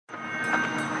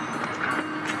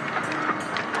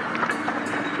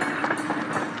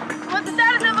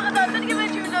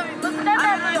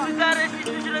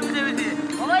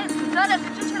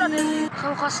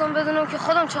من خواستم بدونم که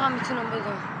خودم چقدر میتونم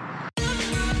بدونم.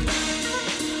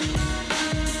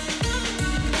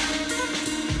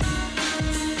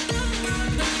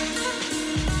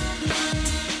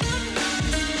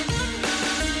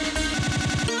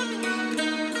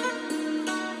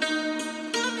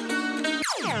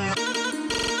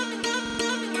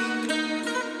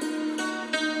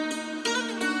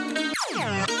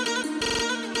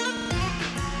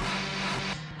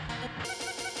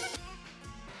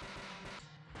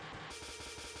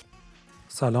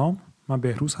 سلام، من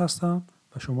بهروز هستم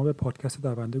و شما به پادکست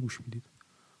دونده گوش میدید.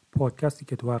 پادکستی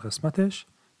که تو هر قسمتش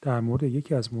در مورد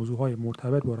یکی از موضوعهای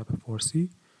مرتبط با رپ فارسی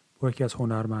با یکی از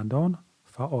هنرمندان،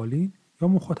 فعالین یا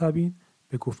مخاطبین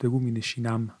به گفتگو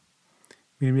می‌نشینم.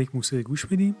 میریم یک موسیقی گوش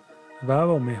بدیم و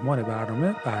با مهمان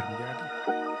برنامه برمیگردیم.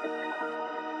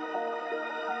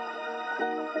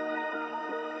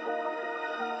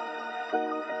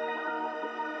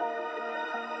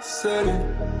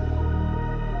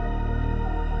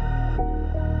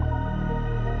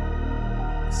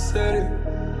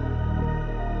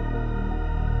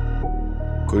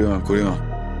 کدوم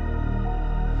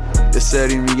یه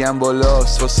سری میگن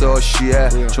بالاست واسه آشیه،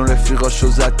 چون رفیقاشو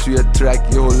زد توی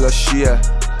ترک یه هلاشیه.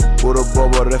 برو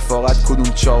بابا رفاقت کدوم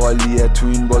چاقالیه، تو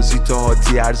این بازی تا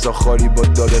هاتی ارزاخاری با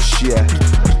داداشیه.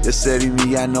 یه سری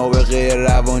میگن نابغه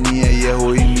روانیه، یه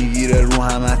هوی میگیره رو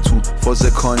همتون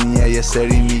فاز کانیه. یه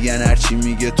سری میگن هرچی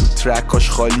میگه تو ترکاش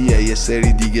خالیه، یه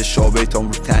سری دیگه شابیتام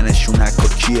رو تنشون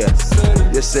حکاکیه.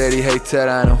 یه سری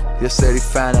هیترن و یه سری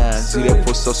فنن، زیر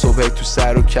پستا صبح تو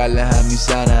سر و کله هم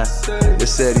میزنن. یه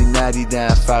سری ندیدن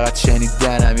فقط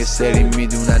شنیدنم، یه سری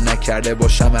میدونن نکرده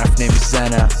باشم حرف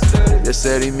نمیزنم. یه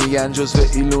سری میگن جزو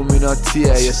ایلومیناتیه،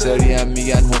 یه سری هم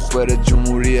میگن مخبر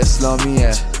جمهوری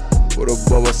اسلامیه. برو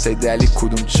بابا سید علی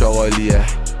کدوم چاقالیه،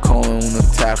 کام اونو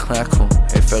تلخ نکن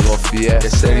حیف قافیه. یه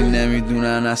سری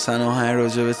نمیدونن اصلا آهنگ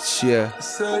راجبت چیه،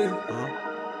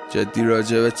 جدی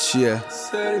راجبت چیه،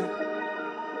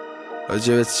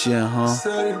 راجبت چیه ها.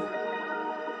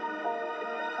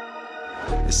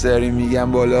 یه سری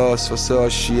میگن بالاست واسه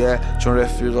آشیه، چون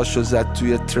رفیقاشو زد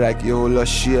توی ترک یه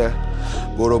هلاشیه.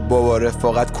 برو بابا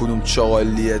رفاقت کدوم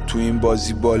چاقالیه، تو این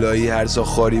بازی بالایی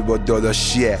هرزاخاری با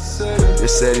داداشیه. یه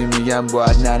سری میگن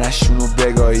باید ننشونو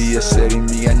بگایی، یه سری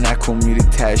میگن نکن میری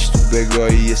تش تو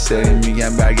بگایی. یه سری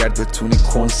میگن برگرد بتونی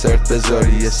کنسرت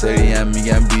بذاری، یه سری هم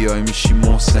میگن بیای میشی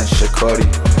محسن شکاری.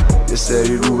 یه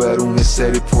سری روبرون یه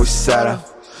سری پشت سرم،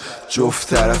 جفت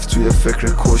طرف توی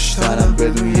فکر کشتنم.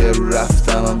 بدون یه رو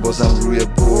رفتمم بازم روی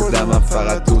بردمم،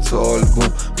 فقط 2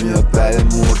 آلبوم میاد بعد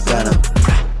مردنم.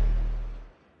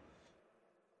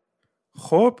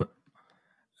 خب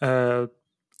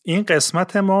این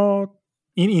قسمت ما،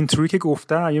 این اینتروی که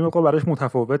گفتم یه موقع براش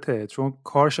متفاوته، چون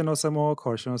کارشناس ما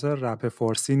کارشناس رپ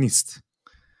فارسی نیست،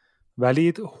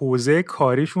 ولی حوزه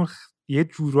کاریشون یه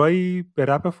جورایی به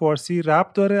رپ فارسی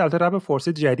رپ داره. البته رپ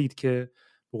فارسی جدید که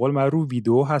به قول من رو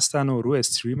ویدیو هستن و رو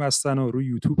استریم هستن و رو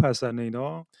یوتیوب هستن،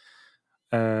 اینا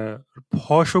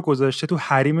پاشو گذاشته تو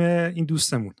حریم این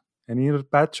دوستمون. یعنی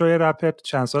بچهای رپر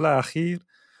چند سال اخیر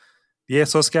یه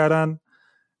احساس کردن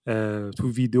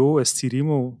تو ویدیو استریم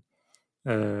و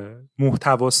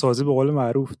محتوا سازی به قول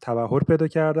معروف تبحر پیدا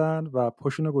کردن و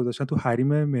پاشونو گذاشتن تو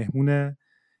حریم مهمون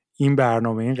این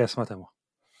برنامه، این قسمت ما.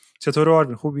 چطور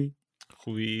آروین؟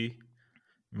 خوبی؟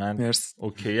 من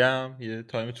اوکی ام. یه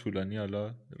تایم طولانی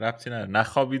حالا ربطی نداره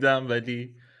نخوابیدم،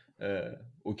 ولی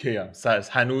اوکی ام.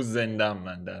 هنوز زندم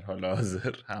من در حال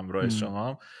حاضر همراه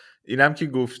شما. اینم که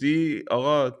گفتی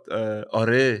آقا،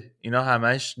 آره اینا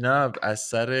همش نه از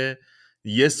سر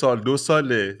 1 سال 2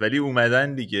 ساله، ولی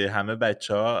اومدن دیگه. همه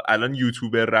بچه‌ها الان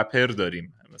یوتیوبر رپر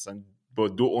داریم، مثلا با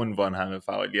 2 عنوان همه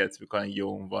فعالیت میکنن، یه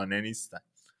عنوانه نیستن.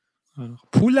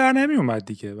 پول در نمی اومد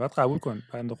دیگه، باید قبول کن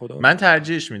بنده خدا. من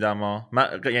ترجیحش میدم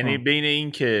یعنی بین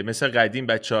این که مثل قدیم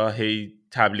بچه‌ها هی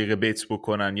تبلیغ بیت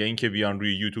بکنن یا این که بیان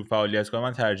روی یوتیوب فعالیت کنن،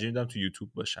 من ترجیح میدم تو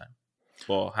یوتیوب باشن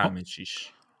با همه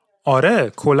چیش. آره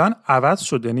کلا عوض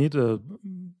شد. یعنی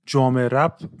جامعه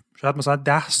رپ شاید مثلا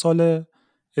 10 سال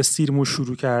استریمو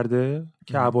شروع کرده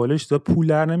که اولش دا پول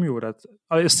در نمی آورد.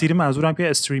 استریم منظورم که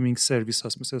استریمینگ سرویس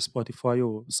هست مثل اسپاتیفای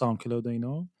و ساوند کلاود و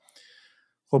اینا.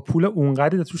 خب پول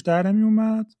اونقدری توش در نمی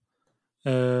اومد،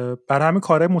 برای همین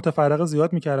کارهای متفرقه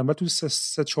زیاد میکردم. و تو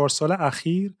 3-4 سال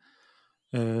اخیر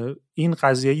این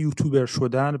قضیه یوتیوبر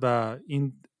شدن و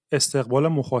این استقبال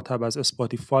مخاطب از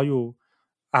اسپاتیفای و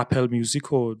اپل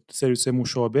میوزیک و سرویس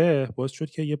مشابه باعث شد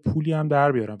که یه پولی هم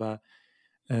در بیارن و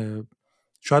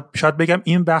شاید بگم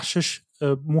این بخشش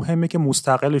مهمه که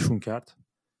مستقلشون کرد.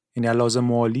 یعنی لازم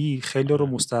مالی خیلی رو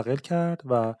مستقل کرد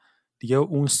و دیگه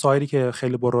اون سایری که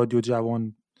خیلی با رادیو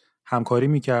جوان همکاری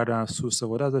میکردن، سوء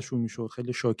استفاده ازشون میشد،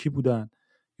 خیلی شاکی بودن،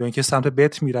 یا اینکه سمت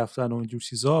بت میرفتن و اینجور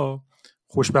چیزا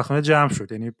خوشبختانه جمع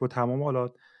شد. یعنی با تمام حالا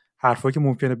حرفایی که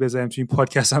ممکنه بزنیم تو این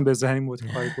پادکست هم بزنیم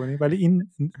متکاری کنیم، ولی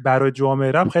این برای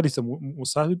جامعه رپ خیلی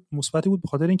مثبتی بود به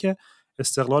خاطر اینکه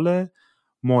استقلال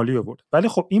مالی آورد. ولی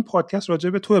خب این پادکست راجع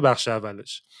به تو بخش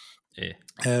اولش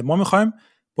ما میخوایم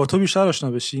با تو بیشتر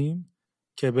آشنا بشیم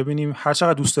که ببینیم هر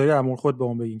چقدر دوست داری امور خود به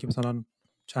اون بگین که مثلا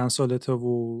چند سالته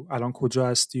و الان کجا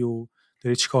هستی و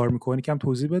داری چی کار میکنی، کم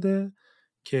توضیح بده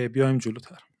که بیایم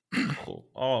جلوتر.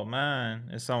 خب من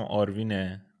اسمم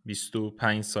آروینه،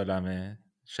 25 سالمه.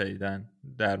 شدیداً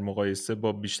در مقایسه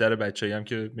با بیشتر بچه‌ای هم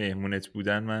که مهمونت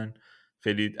بودن من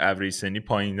خیلی اوریج سنی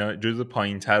پایین، جزو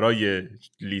پایین‌ترای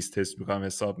لیست حس می‌کنم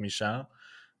حساب میشم.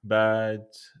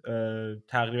 بعد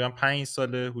تقریبا 5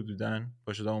 ساله حدوداً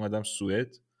با شدم اومدم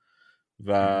سوئد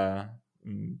و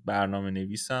برنامه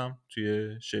نویسم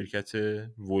توی شرکت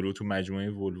ولو، تو مجموعه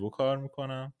ولو کار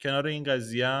میکنم. کنار این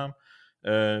قضیه هم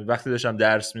وقتی داشتم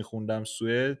درس میخوندم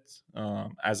سوئد،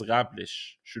 از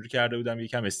قبلش شروع کرده بودم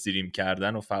یکم استریم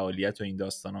کردن و فعالیت و این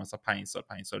داستانا، مثلا 5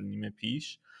 سال و نیم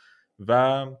پیش،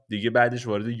 و دیگه بعدش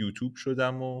وارد یوتیوب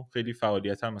شدم و خیلی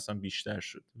فعالیتم مثلا بیشتر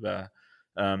شد و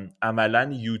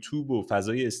عملا یوتیوب و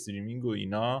فضای استریمینگ و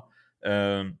اینا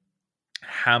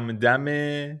همدم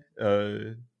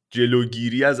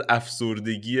جلوگیری از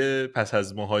افسردگی پس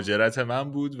از مهاجرت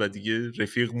من بود و دیگه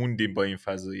رفیق موندیم با این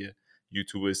فضای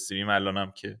یوتیوب استریم.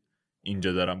 الانم که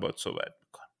اینجا دارم باهات صحبت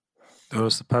میکنم.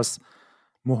 درسته. پس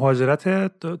مهاجرت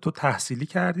تو تحصیلی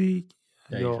کردی؟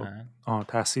 دقیقاً. یا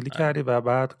تحصیلی کردی و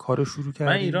بعد کارو شروع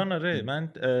کردی؟ من ایران، آره،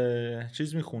 من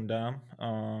چیز میخوندم،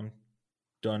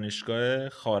 دانشگاه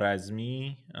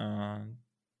خوارزمی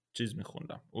چیز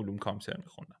میخوندم، علوم کامپیوتر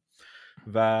میخوندم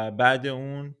و بعد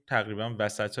اون تقریبا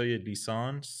وسطای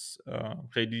لیسانس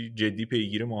خیلی جدی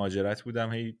پیگیر مهاجرت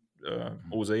بودم. هی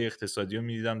اوضاع اقتصادی رو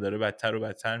میدیدم داره بدتر و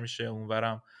بدتر میشه،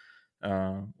 اونورم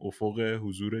افق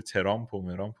حضور ترامپ و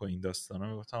مرامپ و این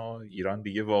داستانا، گفتم ایران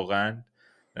دیگه واقعا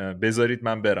بذارید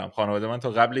من برم. خانواده من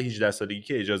تا قبل 18 سالگی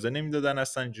که اجازه نمیدادن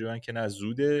اصلا، اینجوریه که نه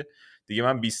زوده دیگه.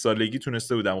 من 20 سالگی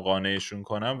تونسته بودم قانعشون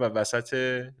کنم و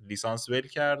وسط لیسانس ول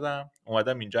کردم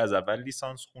اومدم اینجا. از اول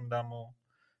لیسانس خوندم و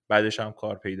بعدش هم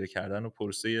کار پیدا کردن و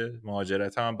پروسه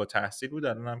مهاجرت هم با تحصیل بود،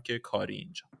 الانم که کاری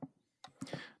اینجا.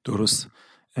 درست.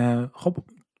 خب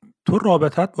تو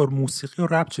رابطت با موسیقی و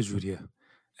رپ چجوریه؟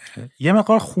 یه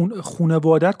مقدار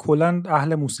خانواده‌ات کلا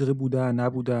اهل موسیقی بودن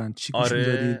نبودن؟ چی گوش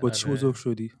می‌دادی؟ با چی بزرگ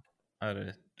شدی؟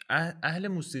 آره اهل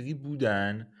موسیقی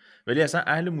بودن، ولی اصلا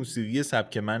اهل موسیقی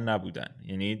سبک من نبودن.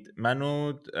 یعنی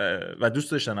منو و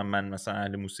دوست داشتم من مثلا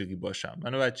اهل موسیقی باشم.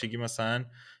 منو بچگی مثلا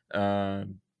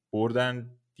بردن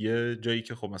یه جایی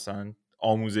که خب مثلا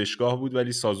آموزشگاه بود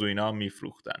ولی ساز و اینا هم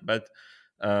میفروختن. بعد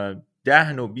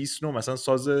 10 نوع 20 نوع مثلا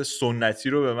ساز سنتی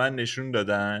رو به من نشون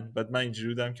دادن. بعد من اینجوری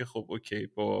بودم که خب اوکی،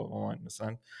 با مامان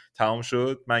مثلا تمام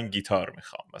شد، من گیتار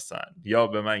میخوام، مثلا یا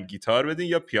به من گیتار بدین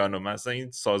یا پیانو، مثلا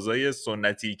این سازای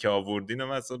سنتی که آوردین و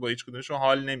مثلا با هیچ کدومشون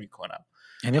حال نمیکنم.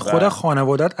 یعنی خود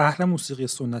خانواده‌ات اهل موسیقی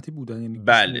سنتی بودن؟ یعنی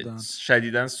بله،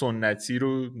 شدیداً سنتی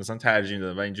رو مثلا ترجیح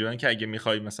دادن و اینجوریه که اگه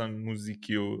میخوای مثلا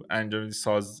موزیکی و انجام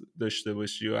ساز داشته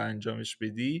باشی و انجامش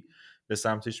بدی، به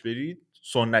سمتش بری،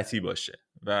 سنتی باشه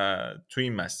و تو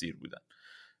این مسیر بودن.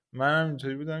 منم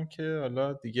اینطوری بودم که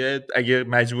حالا دیگه اگه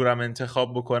مجبورم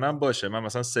انتخاب بکنم باشه، من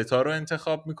مثلا ستار رو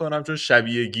انتخاب میکنم چون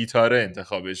شبیه گیتاره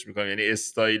انتخابش میکنم، یعنی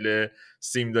استایل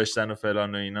سیم داشتن و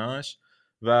فلان و ایناش.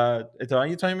 و اتفاقا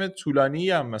یه تایم طولانی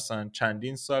هم مثلا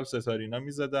چندین سال ستارینا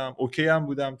میزدم، اوکی هم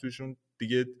بودم توشون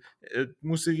دیگه.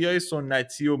 موسیقی های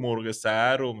سنتی و مرغ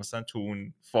سحر و مثلا تو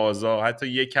اون فازا، حتی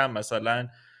یکم مثلا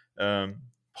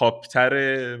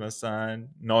پاپتر، مثلا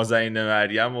نازنین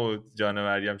مریم و جان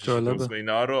مریم چشم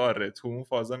اینا رو آره تو اون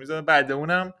فازا میزدم. بعد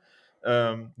اونم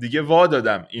دیگه وا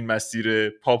دادم این مسیر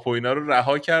پاپ و اینا رو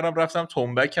رها کردم، رفتم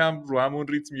تنبکم رو همون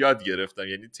ریتم یاد گرفتم.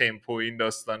 یعنی تمپو این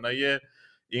داستانای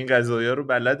این قضایا رو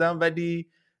بلدم، ولی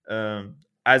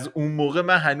از اون موقع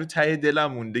من هنوز ته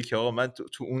دلم مونده که آقا من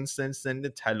تو اون سن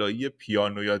طلایی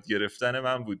پیانو یاد گرفتن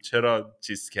من بود، چرا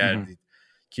چیز کردید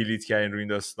کلید کردین رو این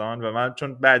داستان. و من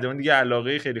چون بعد اون دیگه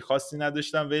علاقه خیلی خاصی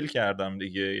نداشتم ول کردم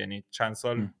دیگه. یعنی چند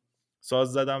سال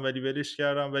ساز زدم ولی ولش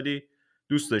کردم، ولی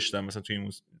دوست داشتم مثلا توی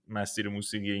مسیر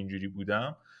موسیقی اینجوری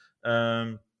بودم.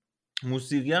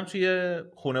 موسیقی هم توی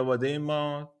خانواده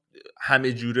ما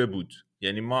همه جوره بود.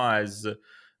 یعنی ما از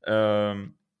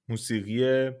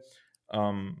موسیقی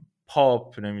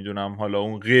پاپ، نمیدونم حالا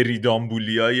اون غیری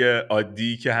دامبولیای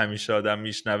عادی که همیشه آدم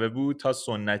میشنوه بود، تا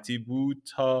سنتی بود،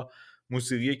 تا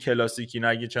موسیقی کلاسیکی. نه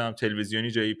اگه چند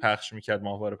تلویزیونی جایی پخش میکرد،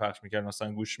 ماهواره پخش میکرد،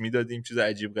 مثلا گوش میدادیم، چیز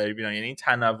عجیب غریبی نه. یعنی این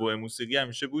تنوع موسیقی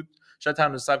همیشه بود. شاید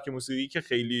تنها سبک موسیقی که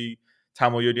خیلی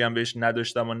تمایلی هم بهش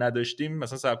نداشتم و نداشتیم،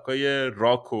 مثلا سبکای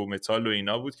راک و متال و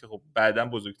اینا بود که خب بعداً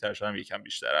بزرگتر شدم یکم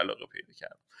بیشتر علاقه پیدا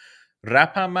کردم.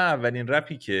 رپ هم من اولین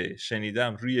رپی که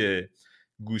شنیدم روی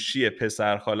گوشی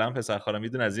پسرخالم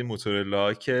میدون از این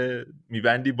موتورلا که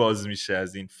میبندی باز میشه،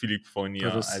 از این فلیپ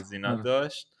فونیا از اینا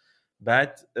داشت.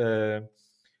 بعد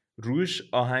روش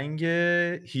آهنگ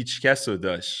هیچ کس رو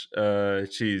داشت،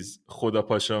 خدا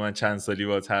پاشا من چند سالی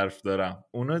با حرف دارم،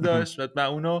 اونو داشت. بعد من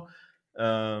اونو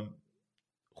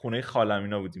خونه خالم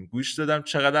اینا بودیم گوش دادم،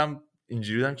 چقدرم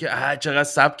اینجوری بودم که چقدر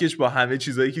سبکش با همه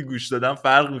چیزایی که گوش دادم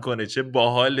فرق میکنه، چه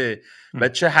باحاله و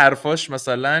چه حرفاش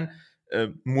مثلا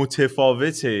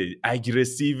متفاوته،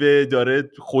 اگریسیو، داره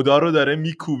خدا رو داره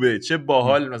میکوبه، چه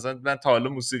باحال. مثلا من تا حالا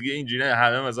موسیقی اینجوری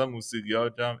همه مثلا موسیقی‌ها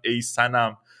ای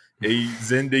سنم، ای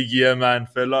زندگی من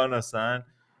فلان، مثلا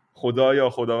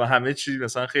خدا و همه چی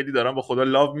مثلا خیلی دارن با خدا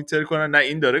لاو میتر کنن، نه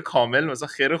این داره کامل مثلا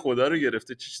خیر خدا رو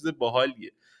گرفته، چه چیز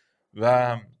باحالیه.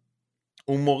 و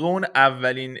اون موقع اون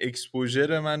اولین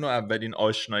اکسپوژر من و اولین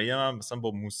آشنایی من مثلا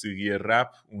با موسیقی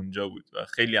رپ اونجا بود و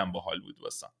خیلی هم باحال بود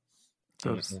واسم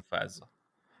اون فضا.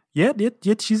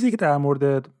 یه چیزی که در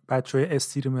مورد بچهای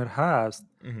استریمر هست،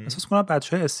 احساس کنم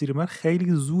بچهای استریمر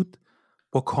خیلی زود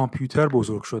با کامپیوتر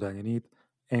بزرگ شدن، یعنی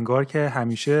انگار که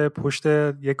همیشه پشت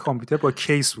یک کامپیوتر با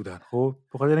کیس بودن. خب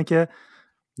بخاطر اینکه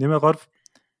نمی‌قدر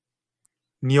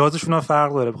نیازشون هم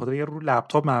فرق داره، بخاطر اینکه رو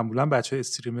لپتاپ معمولا بچهای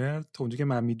استریمر تا اونجا که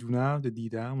من میدونم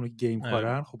دیدم اون گیم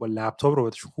کارن، خب با لپتاپ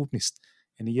رابطشون خوب نیست،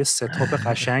 یعنی یه ستاپ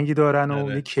قشنگی دارن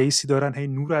و یه کیسی دارن، هی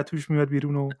نور از توش میاد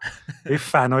بیرون و یه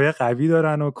فنای قوی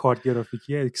دارن و کارت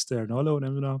گرافیکی اکسترنال و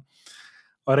نمیدونم.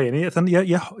 آره یعنی اصلا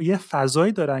یه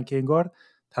فضایی دارن که انگار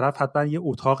طرف حتما یه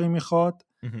اتاقی میخواد،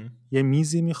 یه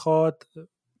میزی میخواد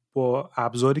با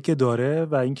ابزاری که داره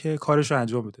و اینکه کارش رو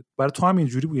انجام بده. برای تو هم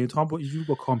اینجوری بود؟ یعنی تو هم با اینجوری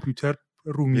با کامپیوتر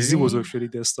رومیزی بزرگ شدی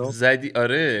دسکتاپ؟ زدی،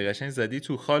 آره قشنگ زدی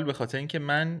تو خال، به خاطر اینکه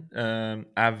من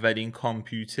اولین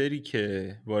کامپیوتری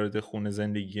که وارد خونه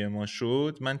زندگی ما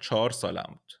شد من 4 سالم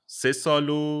بود، 3 سال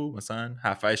و مثلا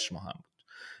 7-8 ماه هم بود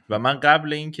و من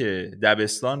قبل اینکه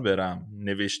دبستان برم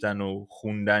نوشتن و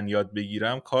خوندن یاد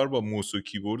بگیرم کار با موس و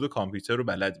کیبورد و کامپیوتر رو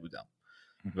بلد بودم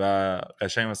و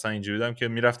قشنگ مثلا اینجوری بودم که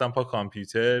میرفتم پا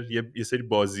کامپیوتر یه سری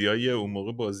بازیای اون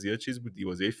موقع بازی‌ها چیز بود،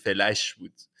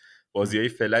 بازیای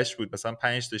فلش بود، مثلا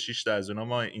 5 تا 6 تا از اونها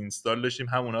ما اینستال داشتیم،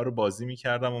 همونا رو بازی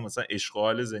می‌کردم و مثلا عشق و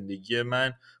حال زندگی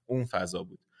من اون فضا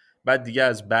بود. بعد دیگه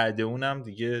از بعد اونم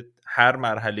دیگه هر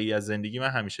مرحله‌ای از زندگی من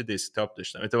همیشه دسکتاپ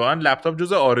داشتم. اتفاقا لپتاپ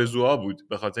جزء آرزوها بود،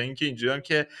 به خاطر اینکه اینجوریام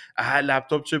که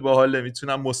لپتاپ چه باحاله،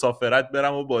 میتونم مسافرت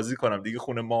برم و بازی کنم دیگه،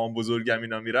 خونه مام بزرگم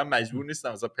اینا میرم مجبور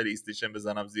نیستم مثلا پلی استیشن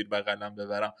بزنم زیر بغلم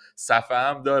ببرم، صفحه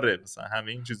هم داره مثلا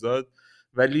همه این چیزا.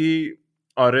 ولی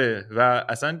آره، و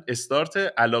اصلا استارت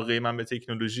علاقه من به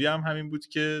تکنولوژی هم همین بود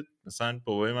که مثلا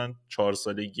بابای من 4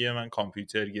 سالگی من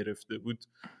کامپیوتر گرفته بود،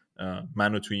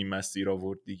 منو تو این مسیر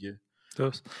آورد دیگه.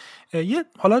 درست.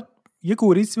 حالا یه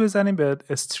گریزی بزنیم به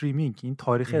استریمیگ، این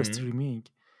تاریخ استریمیگ.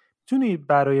 میتونی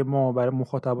برای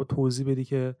مخاطبا توضیح بدی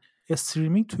که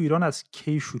استریمیگ تو ایران از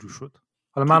کی شروع شد؟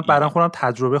 حالا من برام خودم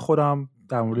تجربه خودم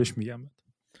در موردش میگم.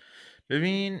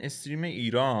 ببین استریم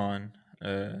ایران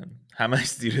همش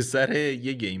زیر سر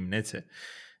یه گیم نته،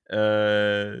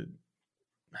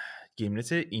 گیم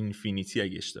نت اینفینیتی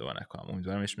اگه اشتباه نکنم،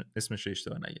 امیدوارم اسمش رو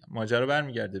اشتباه نگم. ماجرا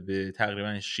برمیگرده به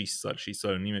تقریبا 6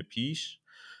 سال و نیم پیش.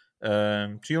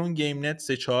 توی اون گیم نت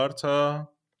 3-4 تا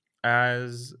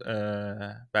از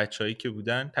بچه‌هایی که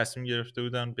بودن تصمیم گرفته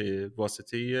بودن به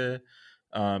واسطه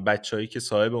بچه‌هایی که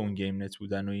صاحب اون گیم نت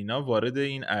بودن و اینا وارد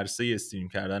این عرصه استریم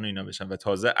کردن و اینا بشن و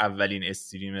تازه اولین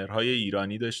استریمرهای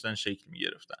ایرانی داشتن شکل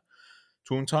می‌گرفتن.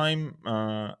 تو اون تایم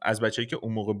از بچه‌ای که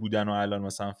اون موقع بودن و الان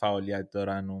مثلا فعالیت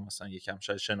دارن و مثلا یکم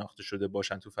شاید شناخته شده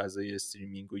باشن تو فضای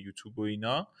استریمینگ و یوتیوب و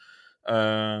اینا،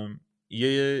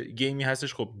 یه گیمی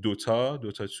هستش خب دوتا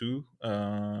تو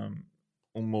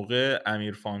اون موقع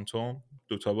امیر فانتوم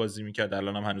دوتا بازی میکرد،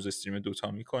 الان هم هنوز استریم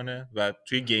دوتا میکنه و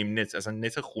توی گیم نت اصلا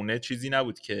نت خونه چیزی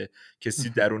نبود که کسی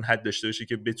در اون حد داشته باشه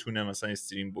که بتونه مثلا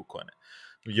استریم بکنه.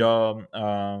 یا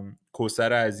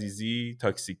کوثر عزیزی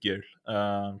تاکسیک گرل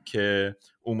که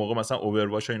اون موقع مثلا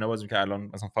اوورواچ و اینا بازی میکرد،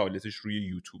 الان مثلا فعالیتش روی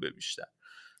یوتیوب بیشتر.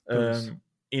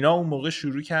 اینا اون موقع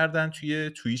شروع کردن توی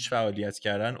تویچ فعالیت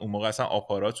کردن. اون موقع اصلا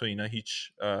آپارات و اینا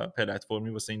هیچ پلتفرمی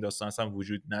واسه این داستان اصلا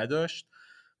وجود نداشت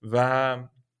و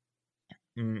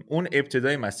اون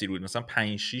ابتدای مسیر بود. مثلا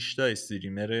 5-6 تا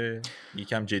استریمر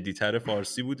یکم جدی‌تر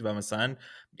فارسی بود و مثلا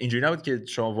اینجوری نبود که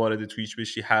شما وارد تویچ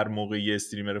بشی هر موقع یه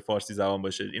استریمر فارسی زبان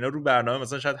باشه. اینا رو برنامه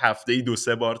مثلا شاید هفته‌ای 2-3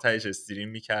 بار تهش استریم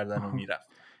می‌کردن و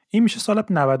میرفتن. این میشه سال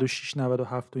 96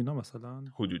 97 و اینا مثلا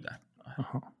حدوداً.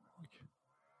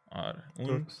 آره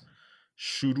اون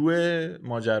شروع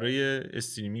ماجرای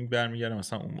استریمینگ برمیگرده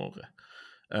مثلا اون موقع.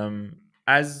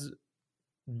 از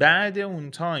بعد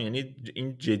اون تایم، یعنی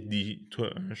این جدی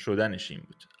شدنش این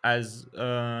بود، از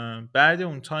بعد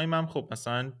اون تایم هم خب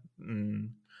مثلا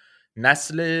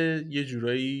نسل یه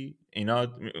جورایی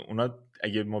اونا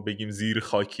اگه ما بگیم زیر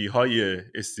خاکی های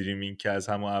استریمینگ که از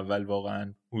همون اول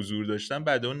واقعا حضور داشتن،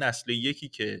 بعد اون نسل یکی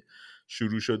که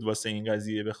شروع شد واسه این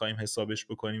قضیه بخوایم حسابش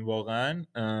بکنیم واقعا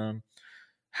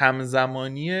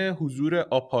همزمانی حضور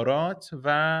آپارات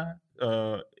و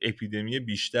اپیدمی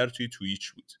بیشتر توی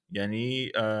توییچ بود.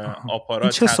 یعنی آپارات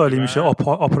این چه سالی میشه؟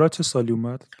 آپارات چه سالی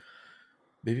اومد؟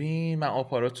 ببین من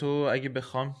آپاراتو اگه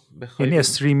بخوای یعنی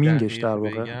استریمینگش در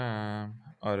واقع بگم،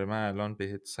 آره من الان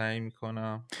بهت سعی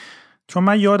میکنم، چون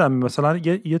من یادم مثلا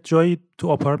یه جایی تو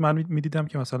آپارات من میدیدم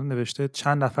که مثلا نوشته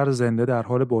چند نفر زنده در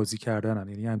حال بازی کردنن،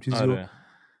 یعنی همین چیزی رو.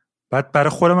 بعد برای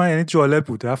خود من یعنی جالب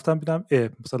بود، رفتم دیدم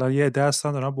مثلا یه عده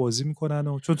هستن دارن بازی میکنن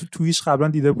و چون تو توییچ قبلا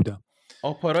دیده بودم.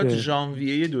 آپارات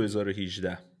ژانویه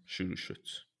 2018 شروع شد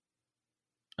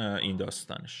این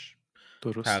داستانش،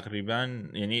 درست تقریبا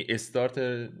یعنی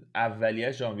استارت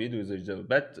اولیه ژانویه 2018.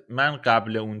 بعد من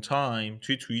قبل اون تایم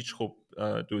توی توییچ خب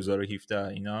 2017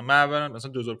 اینا، من اولا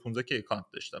مثلا 2015 که اکانت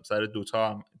داشتم سر دوتا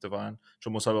هم اتفاقا،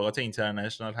 چون مسابقات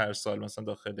اینترنشنال هر سال مثلا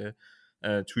داخل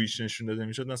توییچ نشون داده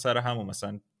میشد، من سر همون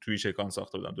مثلا توییچ اکانت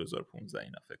ساخته بودم 2015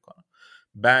 اینا فکر کنم.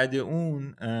 بعد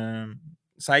اون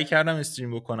سعی کردم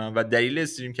استریم بکنم و دلیل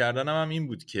استریم کردنم هم این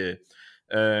بود که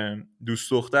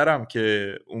دوست دخترم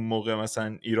که اون موقع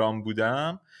مثلا ایران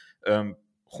بودم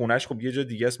خونش خب یه جا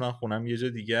دیگه است، من خونم یه جا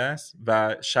دیگه است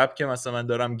و شب که مثلا من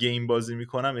دارم گیم بازی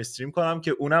میکنم استریم کنم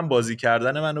که اونم بازی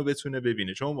کردن منو بتونه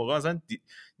ببینه، چون اون موقع مثلا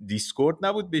دیسکورد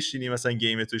نبود بشینی مثلا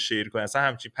گیمتو شیر کنی، اصلا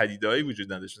همچین پدیده‌ای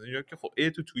وجود نداشت که خب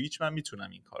تو توییچ من میتونم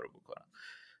این کارو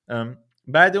بکنم.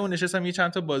 بعد اون نشستم یه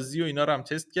چند تا بازی و اینا رو هم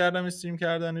تست کردم استریم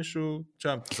کردنش رو،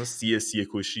 چون مثلا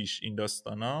CS1 و 6 این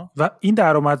داستانا. و این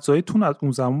درآمدزاییتون از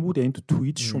اون زمان بود؟ یعنی تو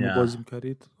توییچ شما بازی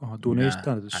می‌کردید؟ دونیت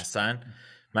نداشت اصلا.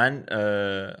 من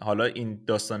حالا این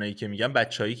داستانایی که میگم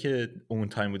بچه‌ای که اون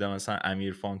تایم بودن مثلا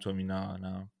امیر فانتومینا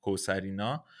نه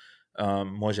کوثرینا،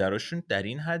 ماجراشون در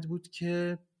این حد بود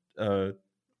که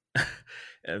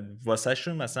واسه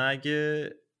شون مثلا اگه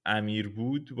امیر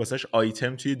بود واسهش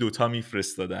آیتم توی دوتا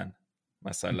میفرستادن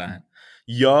مثلا،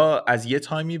 یا از یه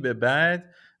تایمی به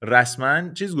بعد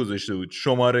رسما چیز گذاشته بود،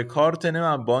 شماره کارت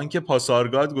من بانک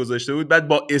پاسارگاد گذاشته بود، بعد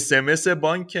با SMS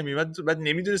بانک که میاد بعد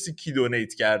نمیدونستی کی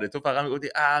دونیت کرده، تو فقط میگفتی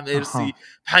مرسی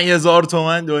 5000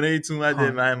 تومان دونیت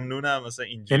اومده ممنونم مثلا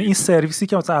اینجوری. یعنی این سرویسی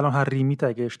که مثلا الان هر ریمیت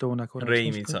اگه اشتباه نکنم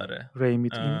ریمیت، آره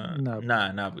ریمیت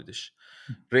نه نبودش.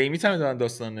 ریمیت هم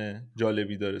داستان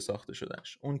جالبی داره ساخته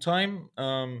شدنش. اون تایم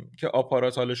که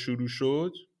آپارات حالا شروع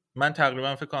شد، من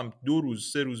تقریبا فکر کنم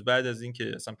 2-3 روز بعد از این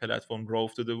که اصلا پلتفرم راه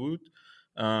افتاده بود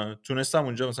تونستم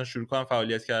اونجا مثلا شروع کنم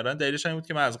فعالیت کردن. دلیلش این بود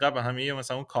که من از قبل همه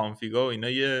مثلا اون کانفیگا و اینا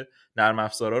یه نرم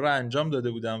افزارا رو انجام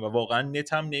داده بودم و واقعا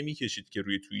نتم نمیکشید که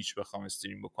روی توییچ بخوام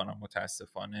استریم بکنم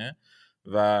متاسفانه،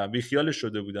 و بیخیال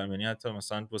شده بودم، یعنی حتی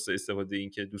مثلا واسه استفاده این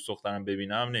که دوست دخترم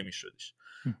ببینم نمیشدش.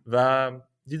 و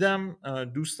دیدم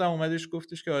دوستم اومدش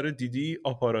گفتش که آره دیدی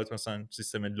آپارات مثلا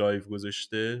سیستم لایو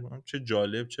گذاشته، چه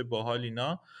جالب چه باحال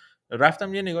اینا.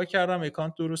 رفتم یه نگاه کردم،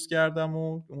 اکانت درست کردم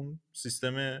و اون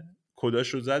سیستم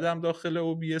کداشو زدم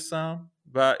داخل OBSم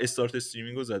و استارت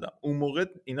استریمینگ رو زدم. اون موقع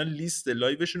اینا لیست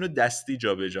لایوشون رو دستی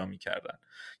جابجا می‌کردن،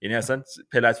 یعنی اصلا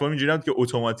پلتفرم اینجوری نبود که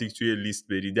اتوماتیک توی لیست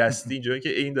بری، دستی اینجوری که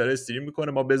این داره استریم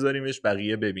میکنه ما بذاریمش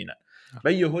بقیه ببینن.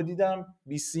 و یهو دیدم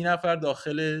 20-30 نفر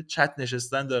داخل چت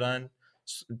نشستن دارن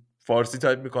فارسی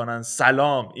تایپ میکنن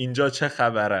سلام اینجا چه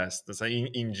خبر است مثلا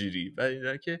اینجوری، و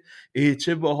اینجوری که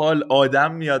چه باحال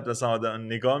آدم میاد مثلا آدم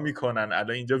نگاه میکنن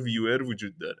الان اینجا ویور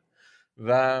وجود داره.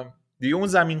 و دیگه اون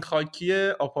زمین خاکی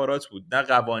آپارات بود، نه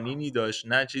قوانینی داشت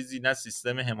نه چیزی، نه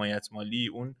سیستم حمایت مالی،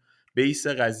 اون بیس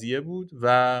قضیه بود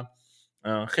و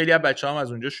خیلی از بچه‌ها هم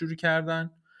از اونجا شروع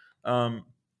کردن.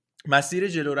 مسیر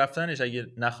جلو رفتنش اگه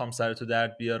نخوام سرتو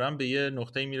درد بیارم به یه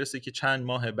نقطه‌ای میرسه که چند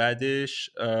ماه بعدش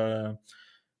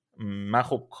من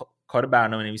خب کار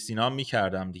برنامه نویسی اینا هم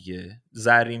میکردم دیگه،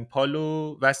 زرین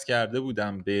پالو وصل کرده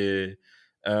بودم به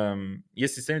یه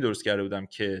سیستمی درست کرده بودم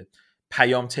که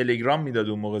پیام تلگرام میداد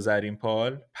اون موقع زرین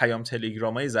پال، پیام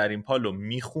تلگرامای زرین پال رو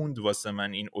میخوند واسه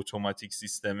من این اتوماتیک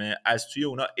سیستمه، از توی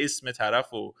اونا اسم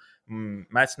طرف و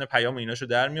متن پیام ایناشو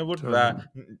در می آورد و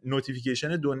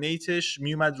نوتیفیکیشن دونیتش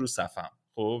میومد رو صفم.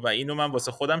 خب و اینو من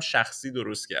واسه خودم شخصی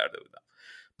درست کرده بودم.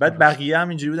 بعد بقیه هم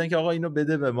اینجوری بودن که آقا اینو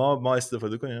بده به ما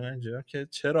استفاده کنیم. من اینجوری که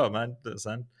چرا، من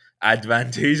مثلا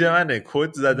ادوانتیج منه،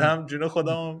 کد زدم جون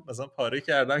خودم مثلا پاره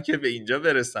کردم که به اینجا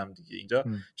برسم دیگه، اینجا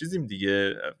چیزیم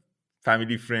دیگه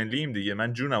فامیلی فرندلیم دیگه،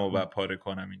 من جونمو باید پاره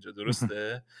کنم اینجا،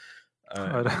 درسته؟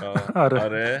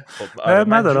 آره. خب آره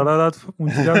نداره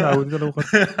اونجوری هم نبودی، دلم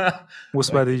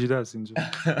مثبت 18 است اینجا.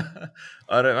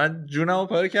 آره من جونمو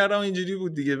پاره کردم اینجوری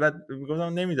بود دیگه، بعد گفتم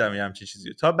نمیدم یه همچین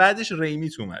چیزی. تا بعدش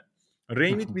ریمیت اومد.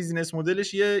 ریمیت بیزینس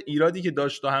مدلش یه ایرادی که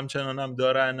داشت و همچنان هم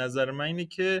داره از نظر من اینه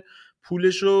که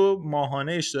پولشو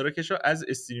ماهانه اشتراکشو از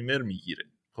استریمر میگیره.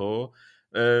 خب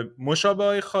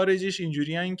مشابه‌های خارجیش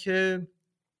اینجوریان که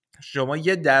شما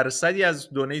 1% از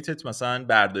دونیتت مثلا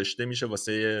برداشته میشه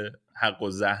واسه حق و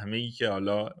زحمه‌ای که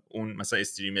حالا اون مثلا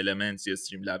استریم المنتس یا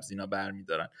استریم لبز اینا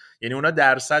برمیدارن، یعنی اونا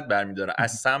درصد برمیدارن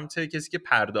از سمت کسی که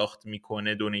پرداخت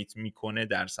میکنه، دونیت میکنه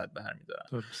درصد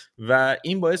برمیدارن و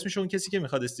این باعث میشه اون کسی که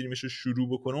میخواد استریمش رو شروع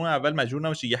بکنه اون اول مجبور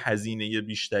نباشه یه هزینه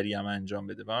بیشتری هم انجام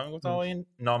بده. و من گفتم آقا این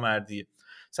نامردیه.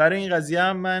 سر این قضیه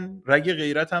هم من رگ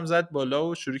غیرت هم زد بالا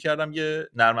و شروع کردم یه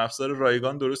نرم افزار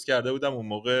رایگان درست کرده بودم اون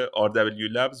موقع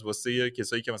RW Labs واسه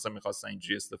کسایی که مثلا می‌خواستن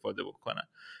اینجوری استفاده بکنن.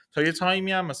 تا یه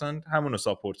تایمی هم مثلا همون رو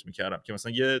ساپورت می‌کردم که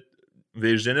مثلا یه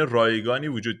ورژن رایگانی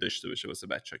وجود داشته باشه واسه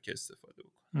بچه‌ها که استفاده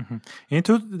بکنن. یعنی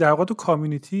تو در واقع تو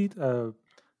کامیونیتی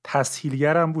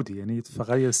تسهیلگر هم بودی، یعنی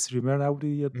فقط یه استریمر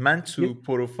نبودی؟ من تو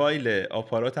پروفایل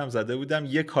آپاراتم زده بودم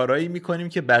یه کارایی می‌کنیم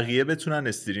که بقیه بتونن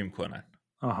استریم کنن.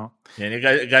 یعنی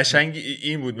قشنگ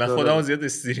این بود. من خودم زیاد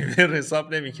استریمر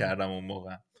حساب نمی‌کردم اون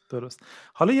موقع. درست.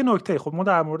 حالا یه نکته، خب ما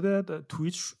در مورد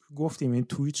توییچ گفتیم، این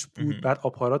توییچ بود، بعد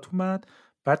آپارات اومد،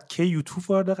 بعد که یوتیوب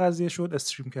وارد قضیه شد،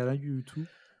 استریم کردن یوتیوب.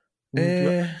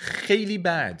 خیلی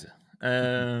بد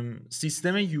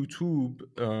سیستم یوتیوب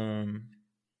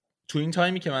تو این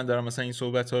تایمی که من دارم مثلا این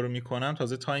صحبت ها رو میکنم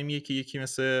تازه تایمیه که یکی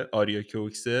مثل آریا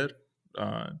کوکسر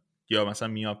یا مثلا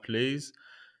میا پلیز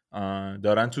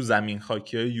دارن تو زمین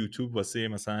خاکی های یوتیوب واسه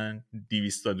مثلا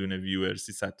 200 تا دونه ویور،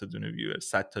 300 تا دونه ویور،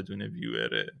 100 تا دونه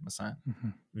ویور مثلا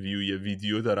ویوی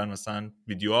ویدیو دارن مثلا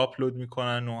ویدیو آپلود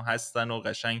میکنن و هستن و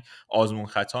قشنگ آزمون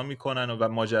خطا میکنن و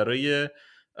ماجرای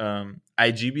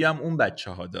عجیبی هم اون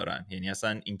بچه ها دارن. یعنی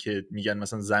اصلا این که میگن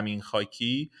مثلا زمین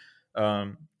خاکی،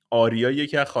 آریا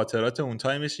یکی از خاطرات اون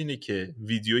تایمش اینه که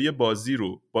ویدیوی بازی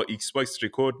رو با ایکس باکس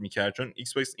ریکورد میکرد، چون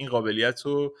ایکس باکس این قابلیت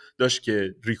رو داشت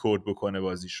که ریکورد بکنه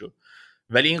بازیشو،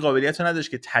 ولی این قابلیت رو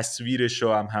نداشت که تصویرش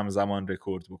رو هم همزمان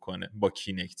ریکورد بکنه با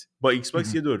کینکت. با ایکس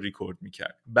باکس یه دور ریکورد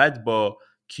میکرد، بعد با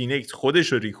کینکت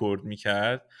خودش رو ریکورد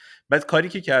میکرد. بعد کاری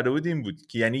که کرده بود این بود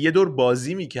که یعنی یه دور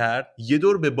بازی میکرد، یه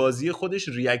دور به بازی خودش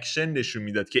ریاکشن نشون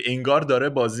میداد که انگار داره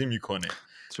بازی میکنه.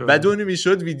 بعد اون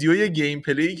میشد ویدیوی گیم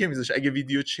پلی که میذاش، اگه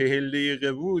ویدیو 40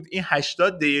 دقیقه بود این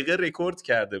 80 دقیقه رکورد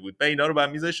کرده بود و اینا رو بعد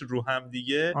میذاش رو هم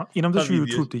دیگه. اینم داشت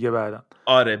یوتیوب دیگه بعدا.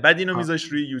 آره بعد اینو میذاش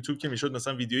روی یوتیوب که میشد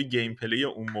مثلا ویدیوی گیم پلی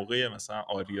اون موقع مثلا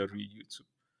آریا روی یوتیوب.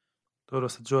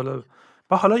 درسته، جالب.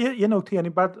 و حالا یه نکته، یعنی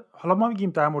بعد حالا ما میگیم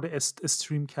در مورد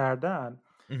استریم کردن،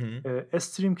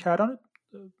 استریم کردن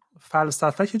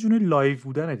فلسفه که جوری لایو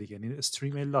بودنه دیگه، یعنی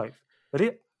استریم لایو،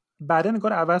 ولی بعدا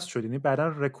انگار عوض شد، یعنی بعدا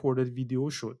رکوردد ویدیو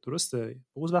شد. درسته؟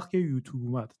 اون وقتی یوتیوب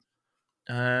اومد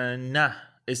نه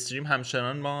استریم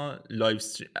همچنان ما لایو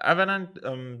استریم. اولا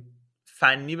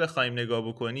فنی بخوایم نگاه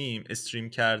بکنیم استریم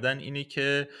کردن اینه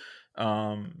که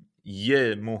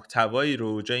یه محتوایی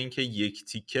رو جای اینکه یک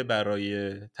تیکه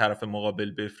برای طرف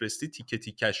مقابل بفرستی تیکه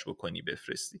تیکش بکنی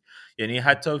بفرستی. یعنی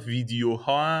حتی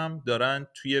ویدیوها هم دارن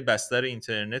توی بستر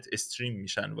اینترنت استریم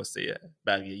میشن واسه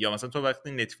بقیه. یا مثلا تو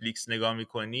وقتی نتفلیکس نگاه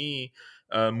میکنی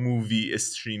مووی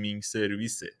استریمینگ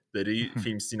سرویسه، داری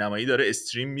فیلم سینمایی داره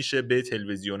استریم میشه به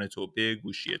تلویزیون تو، به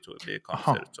گوشی تو، به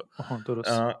کامپیوتر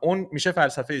تو. اون میشه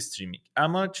فلسفه استریمینگ.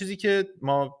 اما چیزی که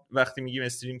ما وقتی میگیم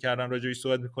استریم کردن راجعش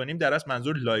صحبت میکنیم در اصل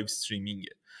منظور لایو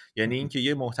استریمینگه. یعنی اینکه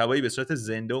یه محتوایی به صورت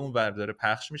زنده اون ور داره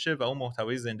پخش میشه و اون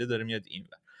محتوای زنده داره میاد این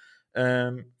ور.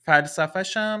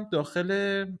 فلسفه‌ش هم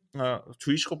داخل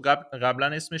تویش خب قبلا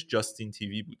اسمش جاستین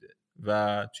تیوی بوده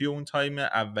و توی اون تایم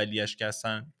اولیش که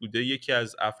اصلا بوده یکی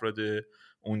از افراد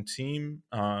اون تیم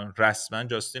رسما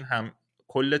جاستین هم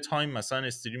کل تایم مثلا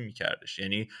استریم میکردش.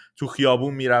 یعنی تو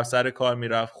خیابون میرفت، سر کار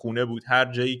میرفت، خونه بود،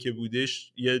 هر جایی که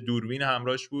بودش یه دوربین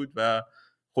همراهش بود و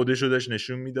خودش رو داشت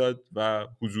نشون میداد و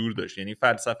حضور داشت. یعنی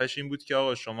فلسفهش این بود که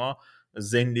آقا شما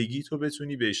زندگی تو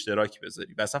بتونی به اشتراک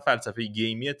بذاری. و اصلا فلسفه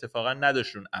گیمی اتفاقا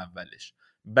نداشتون اولش،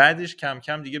 بعدش کم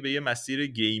کم دیگه به یه مسیر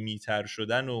گیمی تر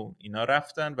شدن و اینا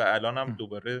رفتن و الان هم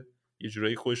دوباره یه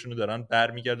جورایی خودشونو دارن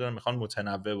برمیگردن، میخوان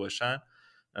متنوع باشن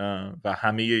و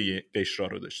همه یه قشرا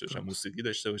رو داشته باشن، موسیقی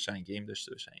داشته باشن، گیم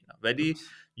داشته باشن اینا. ولی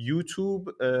یوتیوب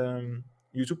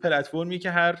پلتفرمیه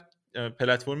که هر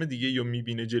پلتفرم دیگه یا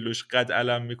میبینه جلوش قد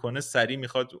علم میکنه سری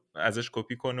میخواد ازش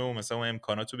کپی کنه و مثلا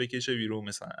امکاناتو بکشه بیرون.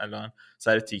 مثلا الان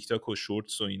سر تیک تاک و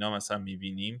شورتس و اینا مثلا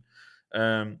میبینیم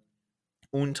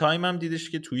اون تایم هم دیدش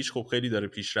که تویچ خب خیلی داره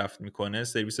پیشرفت میکنه،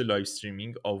 سرویس لایو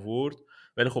استریمینگ آورد،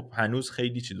 ولی خب هنوز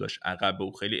خیلی چیز داشت عقبه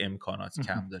و خیلی امکانات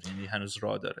کم داره، یعنی هنوز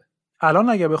راه داره. الان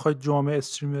اگه بخواید جامعه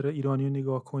استریمر ایرانی رو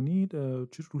نگاه کنید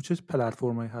رو چه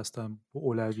پلتفرمایی هستن با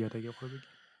اولویت؟ اگه بخواید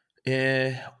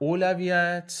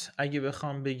اولویت اگه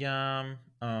بخوام بگم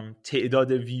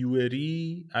تعداد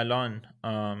ویوری الان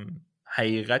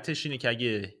حقیقتش اینه که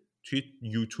اگه توی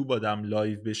یوتیوب آدم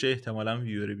لایو بشه احتمالاً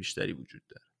ویور بیشتری وجود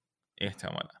داره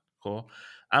احتمالاً. خب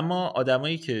اما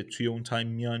آدمایی که توی اون تایم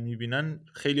میان میبینن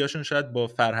خیلی هاشون شاید با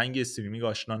فرهنگ استریمیگ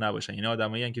آشنا نباشن، یعنی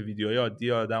آدمایی هستن که ویدیوهای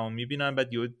عادی آدمو میبینن بعد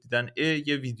دیدن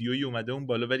یه ویدیویی اومده اون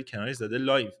بالا ولی کنارش زده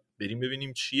لایو، بریم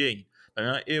ببینیم چیه این،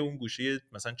 ببینن اون گوشه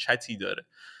مثلا چتی داره.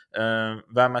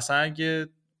 و مثلا اگه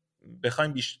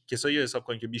بخوایم کسایی حساب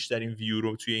کنیم که بیشترین ویو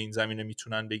رو توی این زمینه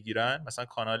میتونن بگیرن، مثلا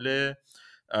کانال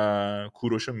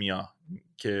کوروش و میا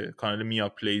که کانال میا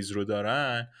پلیز رو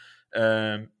دارن،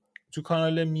 تو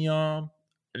کانال میا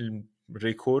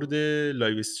رکورد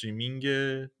لایو استریمینگ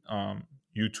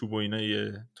یوتیوب و اینا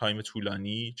یه تایم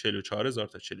طولانی 44,000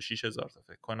 تا 46,000 تا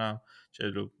فکر کنم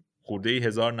 40 خورده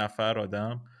 1000 نفر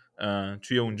آدم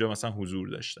توی اونجا مثلا حضور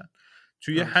داشتن.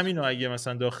 توی همین اگه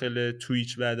مثلا داخل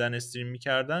تویچ بعدن استریم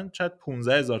میکردن شاید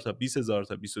 15,000 تا 20,000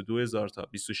 تا 22,000 تا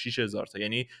 26,000 تا،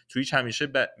 یعنی تویچ همیشه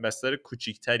بستر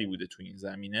کوچیکتری بوده تو این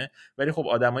زمینه، ولی خب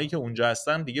آدمایی که اونجا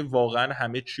هستن دیگه واقعا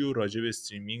همه چی رو راجع به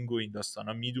استریمینگ و این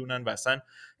داستانا میدونن و اصلا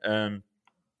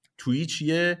تویچ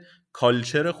یه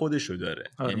کالچر خودشو داره،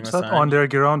 یعنی مثلا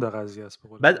آندرگراند قضیه است.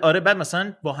 بعد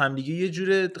مثلا با همدیگه یه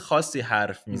جور خاصی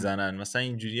حرف میزنن، مثلا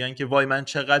اینجوریان که وای من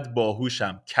چقدر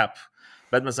باهوشم کپ،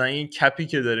 بعد مثلا این کپی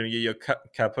که داره میگه یا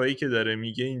کپایی که داره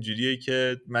میگه اینجوریه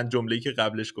که من جمله‌ای که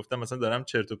قبلش گفتم مثلا دارم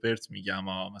چرت و پرت میگم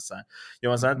مثلا،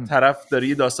 یا مثلا طرف داره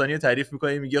یه داستانی تعریف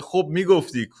میکنه میگه خب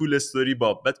میگفتی کول استوری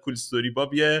باب، بعد کول استوری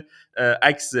باب یه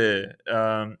عکس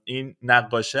این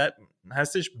نقاشه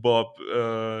هستش باب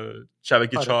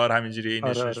شبکه 4 همینجوری این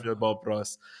نشونش میده باب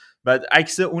راست، بعد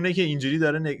عکس اونه که اینجوری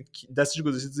داره دستش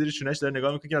گذاشته زیر چونش داره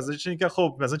نگاه میکنه که ازش اینه که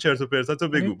خب مثلا چرت و پرتاتو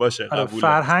بگو باشه قبوله.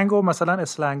 فرهنگ و مثلا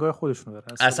اسلنگ‌های خودشونو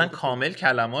دارن، اصلا کامل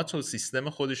کلمات و سیستم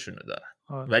خودشونو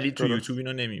دارن، ولی تو یوتیوب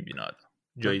اینو نمیبینه آدم،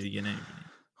 جای دیگه نمیبینه.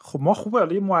 خب ما خوبه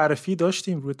الان یه معرفی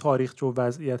داشتیم روی تاریخ و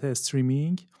وضعیت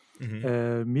استریمینگ،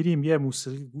 میریم یه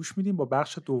موسیقی گوش میدیم، با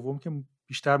بخش دوم که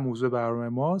بیشتر موضوع برنامه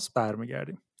ماست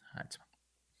برمیگردیم. حتما.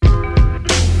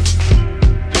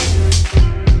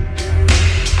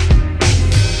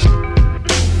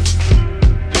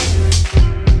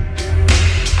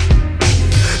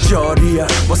 جاریه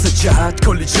واسه جهت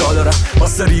کلی جا دارم،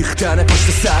 واسه ریختن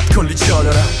پشت سد کلی جا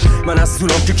دارم. من از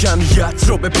اونام که کمیت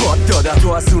رو به باد دادم، تو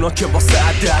از اونا که واسه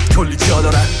عدد کلی جا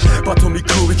دارم. با تو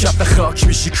میکوبی کف خاک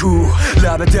میشی کوه،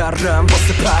 لبه درم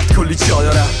واسه پرد کلی جا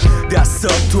دارم.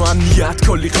 دستات تو امنیت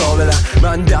کلی قابلم،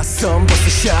 من دستام واسه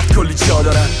شهر کلی جا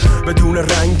دارم. بدون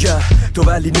رنگم تو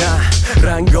ولی نه،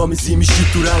 رنگامیزی میشی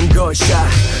تو رنگای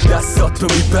شهر. دستات تو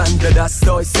میبنده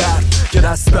دستای سرد که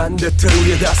دست بنده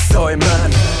روی دستای من.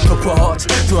 تو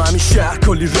پاهات تو همین شهر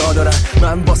کلی را دارن،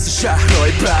 من واسه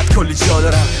شهرهای بعد کلی جا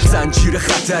دارم. زنجیر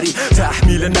خطری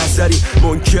تحمیل نظری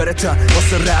منکرتم،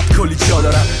 واسه رد کلی جا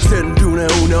دارم. زندون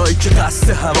اونایی که قصد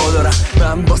هوا دارن،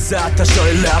 من واسه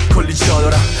آتشای لب کلی جا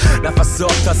دارم.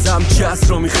 نفسات ازم جز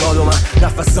رو میخواد و من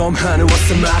نفسام هنو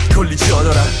واسه مرد کلی جا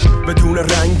دارم. بدون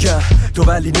رنگم تو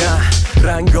ولی نه،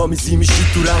 رنگامیزی میشی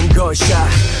تو رنگای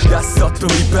شهر. دستات تو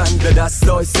میبنده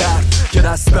دستای سرد که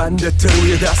دست بنده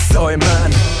روی دستای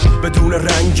من. بدون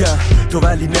رنگم تو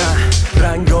ولی نه،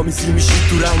 رنگامیزی میشی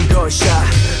تو رنگای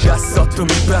شهر. دستات تو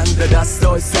میبنده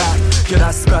دستای سرد که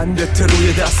دست بنده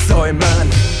روی دستای من.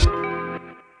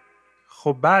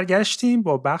 خب برگشتیم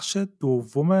با بخش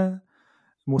دوم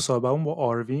مصاحبه‌مون با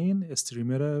آروین،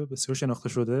 استریمر بسیار شناخته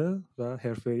شده و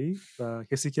حرفه‌ای و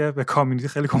کسی که به کامیونیتی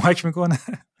خیلی کمک میکنه.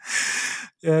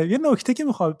 یه نکته که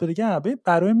میخوام بگم،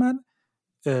 برای من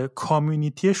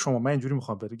کامیونیتی شما، من اینجوری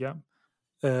میخوام بگم،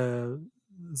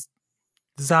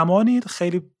 زمانی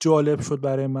خیلی جالب شد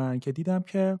برای من که دیدم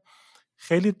که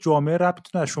خیلی جامعه رپ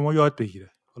میتونه از شما یاد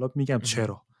بگیره. حالا میگم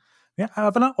چرا.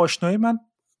 اولا آشنایی من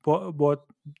با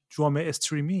جامعه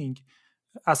استریمینگ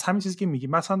از همین چیزی که میگی،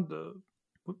 مثلا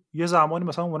یه زمانی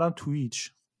مثلا اومدم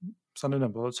تویچ، مثلا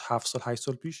نمیدونم 7 سال 8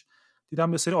 سال پیش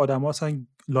دیدم یه سری آدما مثلا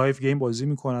لایو گیم بازی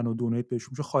میکنن و دونیت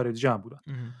بهشون، چون خارجی هم بودن.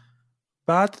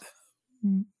 بعد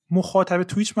مخاطب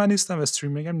تویچ من نیستم،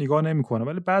 استریمینگ هم نگاه نمیکنم،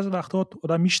 ولی بعضی وقتا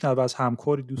آدم میشنوه از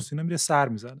همکاری دوستینا میره سر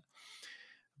میزنه.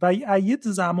 و یه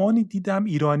زمانی دیدم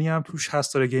ایرانی هم توش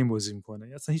هست داره گیم بازی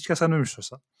میکنه، اصلا هیچ کس هم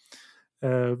نمیشناسم.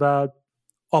 و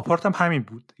آپارتم همین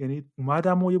بود، یعنی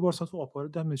اومدم و یه بار تو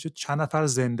آپارت دیدم نشد چند نفر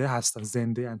زنده هستن،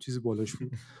 زنده هم چیزی بالاش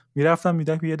بود. میرفتم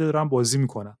میدم که یه دارن بازی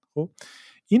میکنن. خب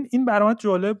این برام من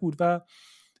جالب بود و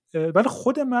ولی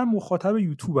خود من مخاطب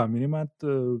یوتیوبم، یعنی من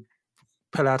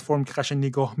پلتفرم که قشنگ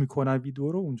نگاه میکنن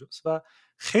ویدیو رو اونجاست و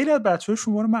خیلی از بچه‌های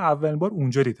شما رو من اولین بار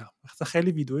اونجا دیدم. مثلا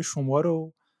خیلی ویدیوهای شما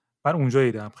رو من اونجا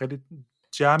دیدم، خیلی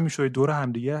جمع می‌شدید دور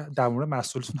هم دیگه در مورد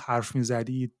مسائلتون حرف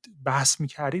می‌زدید، بحث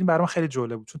می‌کردید. برام خیلی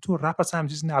جالب بود چون تو رپ اصلا هم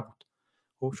چیزی نبود.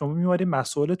 خب شما می‌اومدید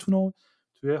مسائلتون رو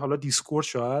توی حالا دیسکورد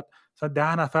شاید مثلا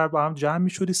 10 نفر با هم جمع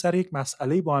می‌شدید سر یک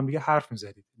مسئله با هم دیگه حرف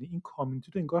می‌زدید. یعنی این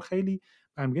کامیونیتی تو انگار خیلی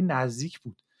به هم دیگه نزدیک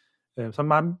بود. مثلا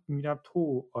من می‌بینم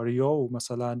تو آریا و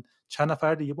مثلا چند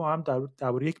نفر دیگه با هم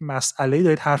درباره یک مسئله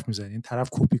دارید حرف می‌زنید، این طرف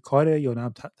کپی کاره یا نه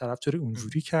طرف چرا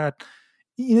اونجوری کرد.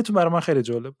 اینه تو برای من خیلی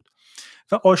جالب بود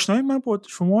و آشنایی من با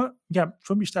شما میگم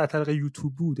چون بیشتر طریق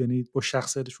یوتیوب بود، یعنی با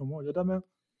شخصیت شما. یادم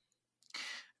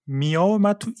میا و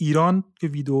من تو ایران که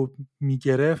ویدیو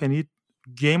میگرفت، یعنی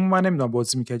گیم من نمیدونم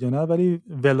بازی میکرد یا نه، ولی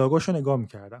ولاگاشو نگاه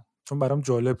میکردم چون برام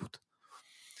جالب بود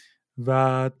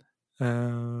و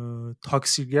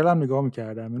تاکسی گرل هم نگاه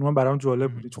میکردم، یعنی من برام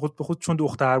جالب بود چون خود چون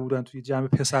دختر بودن توی جمع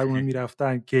پسرونه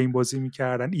میرفتن گیم بازی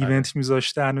میکردن، ایونت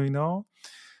میذاشتن و اینا،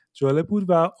 جالب بود.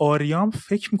 و آریام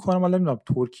فکر میکنم ولی نمیدونم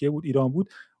ترکیه بود ایران بود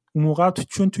اون موقع،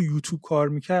 چون تو یوتیوب کار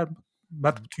میکرد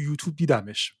بعد تو یوتیوب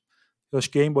دیدمش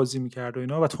داشت گیم بازی میکرد و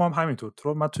اینا و تو هم همینطور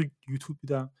تو من تو یوتیوب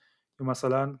دیدم. یا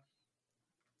مثلا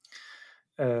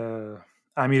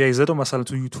امیر ایزد رو مثلا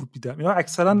تو یوتیوب دیدم. اینا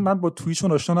اکثرا من با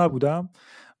توییچون آشنا نبودم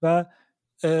و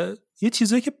یه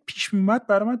چیزایی که پیش میومد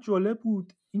برای من جالب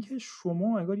بود اینکه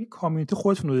شما انگار یه کامیونیتی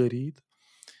خودتون رو دارید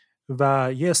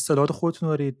و یه اصطلاحات خودتون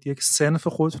دارید، یک صنف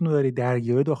خودتون دارید،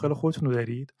 درگیری داخل خودتون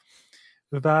دارید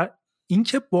و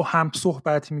اینکه با هم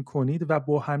صحبت میکنید و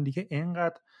با هم دیگه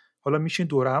اینقدر حالا میشین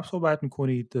دور هم صحبت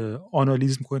میکنید،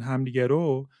 آنالیز میکنید همدیگه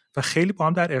رو و خیلی با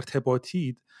هم در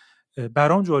ارتباطید،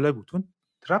 برام جالب بود. چون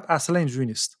رپ اصلا اینجوری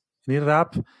نیست، یعنی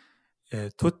رپ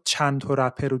تو چند تا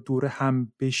رپر رو دور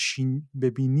هم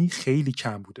ببینی خیلی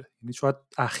کم بوده، یعنی شاید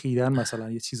اخیراً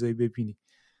مثلا یه چیزایی ببینی.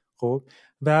 خب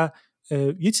و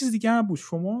یه چیز دیگه هم بود،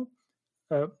 شما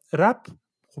رپ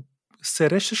خب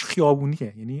سرشتش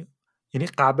خیابونیه، یعنی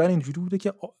قبلا اینجوری بوده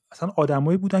که اصلا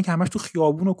آدمایی بودن که همش تو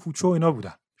خیابون و کوچه و اینا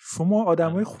بودن. شما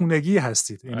آدمای خونگی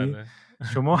هستید، یعنی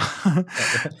شما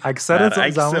اکثر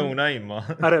زمان اوناییم ما.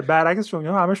 آره برعکس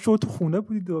شما همش تو خونه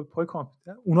بودید و پای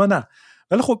کامپیوتر، اونا نه.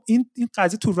 ولی خب این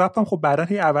قضیه تو رپ هم خب بعدن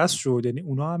هی عوض شد، یعنی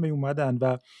اونا هم اومدن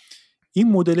و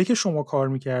این مدلی که شما کار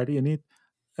می‌کردی، یعنی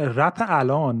رپ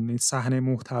الان صحنه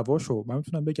محتواشو من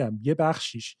میتونم بگم یه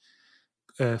بخشیش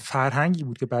فرهنگی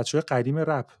بود که بچه‌های قدیم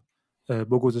رپ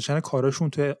با گذاشتن کاراشون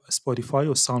تو اسپاتیفای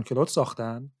و ساوندکلاود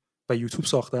ساختن و یوتیوب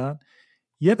ساختن،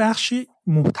 یه بخشی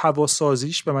محتوا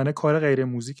سازیش به معنی کار غیر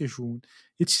موزیکشون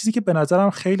یه چیزی که به نظرم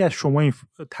خیلی از شما این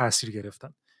تاثیر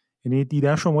گرفتن، یعنی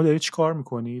دیدن شما دارید چی کار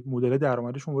میکنید، مدل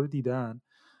درآمد شما رو دیدن،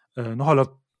 نه حالا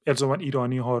الزاما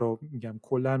ایرانی ها رو میگم،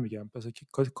 کلا میگم پس که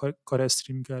کار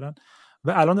استریم میکردن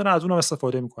و الان دارن از اونم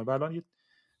استفاده میکنن و الان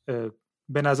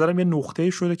به نظرم یه نقطه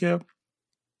شده که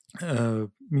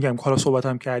میگم حالا صحبت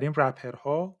هم کردیم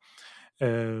رپرها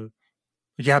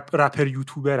رپر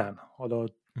یوتیوبرن، حالا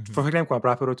فکر نمی‌کنم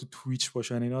رپرها تو توییچ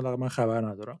باشن اینا، من خبر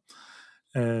ندارم،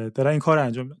 دارن این کار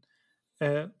انجام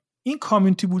میدن. این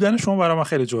کامیونیتی بودن شما برای من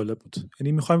خیلی جالب بود،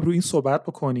 یعنی میخوایم روی این صحبت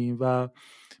بکنیم و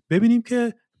ببینیم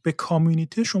که به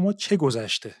کامیونیتی شما چه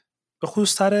گذشته، به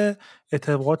خصوص سر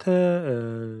اتفاقات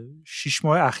 6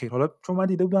 ماه اخیر. حالا چون من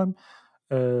دیده بودم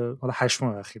حالا 8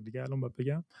 ماه اخیر دیگه الان باید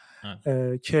بگم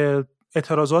که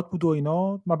اعتراضات بود و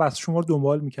اینا، من بحث شما رو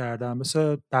دنبال میکردم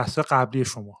مثل بحث قبلی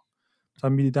شما، مثلا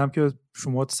میدیدم که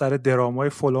شما سر درامای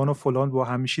فلان و فلان با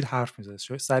هم میشید حرف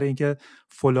میزنید، سر اینکه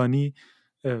فلانی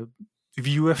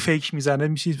ویو فیک میزنه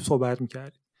میشید صحبت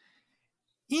میکردید.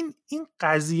 این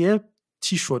قضیه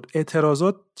چی شد؟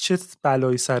 اعتراضات چه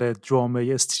بلایی سر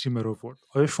جامعه استریمر رو برد؟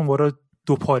 آیا شما رو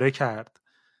دوپاره کرد؟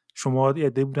 شما یه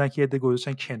عده بودن که یه عده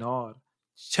گذاشتن کنار،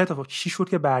 چه اتفاقی چی شد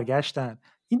که برگشتن؟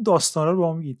 این داستانا رو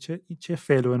با ما میگید، چه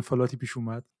فعل و انفعالاتی پیش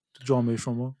اومد تو جامعه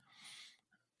شما؟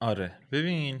 آره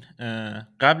ببین،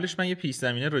 قبلش من یه پیش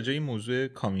زمینه راجع این موضوع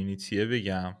کامیونیتیه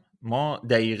بگم. ما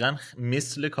دقیقاً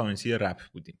مثل کامیونیتی رپ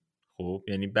بودیم. خب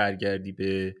یعنی برگردی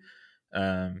به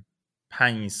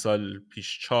 5 سال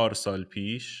پیش 4 سال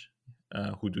پیش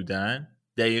حدوداً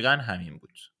دقیقاً همین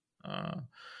بود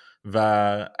و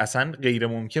اصلا غیر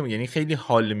ممکن، یعنی خیلی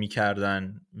حال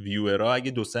میکردن ویورها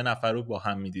اگه 2-3 نفر رو با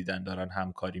هم میدیدن دارن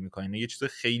همکاری میکنن. یه چیز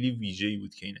خیلی ویژه‌ای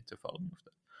بود که این اتفاق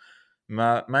میافتاد.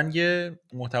 من یه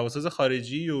محتواساز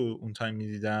خارجی و اون تایم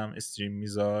میدیدم استریم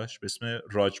میذاش به اسم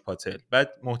راج پاتل.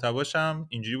 بعد محتواش هم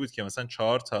اینجوری بود که مثلا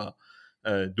 4 تا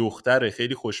دختر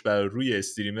خیلی خوشبر روی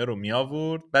استریمر رو می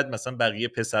آورد، بعد مثلا بقیه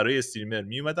پسرای استریمر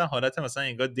می اومدن، حالت مثلا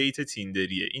انگار دیت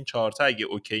تیندریه. این 4 تا اگه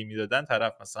اوکی میدادن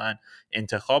طرف مثلا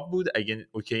انتخاب بود، اگه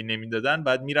اوکی نمیدادن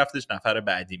بعد میرفتش نفر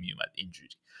بعدی می اومد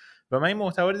اینجوری. و من این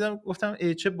محتوا دیدم گفتم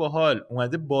ای چه باحال،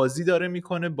 اومده بازی داره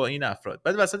میکنه با این افراد.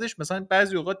 بعد وسطش مثلا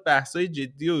بعضی اوقات بحثای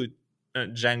جدی و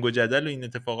جنگ و جدل و این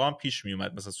اتفاقا هم پیش می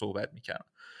اومد، مثلا صحبت میکردم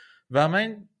و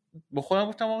من با خودم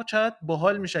گفتم آقا چقدر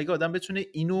باحال میشه اگه آدم بتونه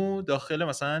اینو داخل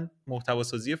مثلا محتوا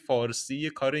سازی فارسی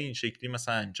کار این شکلی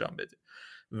مثلا انجام بده.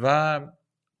 و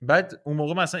بعد اون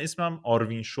موقع مثلا اسمم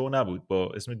آروین شو نبود،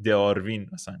 با اسم د آروین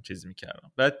مثلا چیز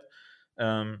میکردم. بعد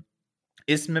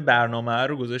اسم برنامه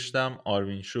رو گذاشتم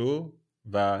آروین شو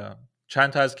و چند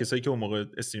تا از کسایی که اون موقع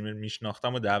استریمر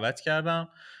میشناختم رو دعوت کردم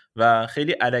و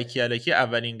خیلی الکی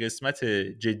اولین قسمت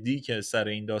جدی که سر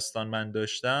این داستان من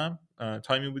داشتم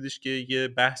تایمی بودش که یه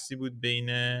بحثی بود بین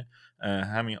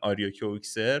همین آریا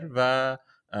کوکسر و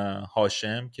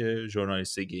هاشم که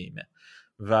ژورنالیست گیمه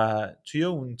و توی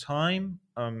اون تایم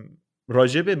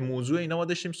راجع به موضوع اینا ما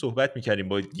داشتیم صحبت میکردیم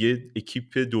با یه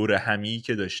اکیپ دوره همی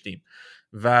که داشتیم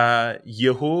و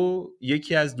یهو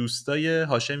یکی از دوستای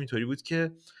هاشم اینطوری بود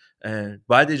که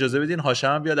باید اجازه بدین هاشم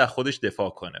هم بیاد از خودش دفاع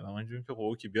کنه و من اینجوریه که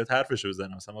خب که بیاد حرفشو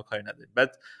بزنه، مثلا ما کاری نداریم.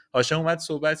 بعد هاشم اومد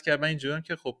صحبت کرد، من اینجوریام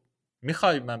که خب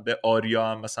میخوای من به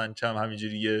آریا هم مثلا چم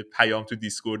همینجوری یه پیام تو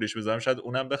دیسکوردش بذارم، شاید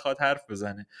اونم بخواد حرف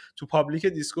بزنه. تو پابلیک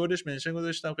دیسکوردش منشن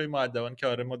گذاشتم خیلی مؤدبانه که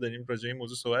آره ما داریم راجع به این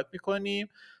موضوع صحبت میکنیم.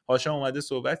 هاشم اومده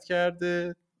صحبت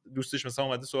کرده، دوستش مثلا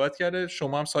اومده صحبت کرده،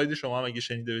 شما هم ساید شما هم اگه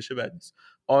شنیده بشه بد نیست.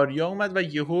 آریا اومد و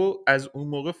یهو از اون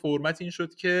موقع فرمت این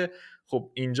شد که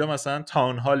خب اینجا مثلا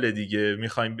تاون هال دیگه،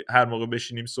 میخوایم هر موقع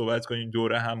بشینیم صحبت کنیم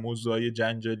دوره هم موضوعای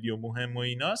جنجالی و مهم و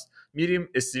ایناست، میریم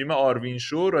استریم آروین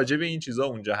شو راجع به این چیزا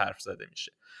اونجا حرف زده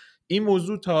میشه. این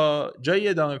موضوع تا جایی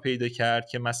ادامه پیدا کرد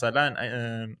که مثلا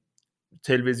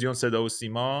تلویزیون صدا و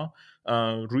سیما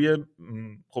روی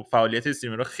خب فعالیت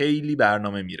استریمرها خیلی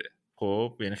برنامه میره،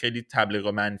 خب یعنی خیلی تبلیغ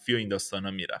منفی و این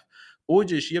داستانا میرفت.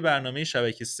 اوجش یه برنامه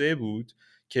شبکه 3 بود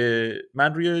که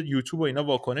من روی یوتیوب و اینا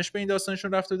واکنش به این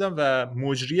داستانشون رفته بودم و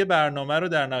مجری برنامه رو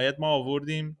در نهایت ما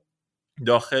آوردیم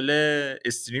داخل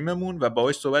استریممون و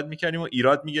باهاش صحبت میکردیم و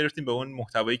ایراد میگرفتیم به اون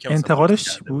محتوایی که انتقادش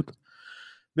چی بود؟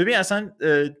 ببین اصلا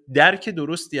درک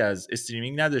درستی از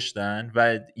استریمینگ نداشتن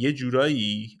و یه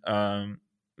جورایی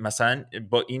مثلا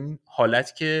با این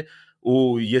حالت که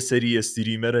او یه سری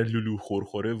استریمر لولو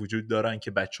خورخوره وجود دارن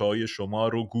که بچهای شما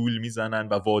رو گول میزنن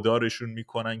و وادارشون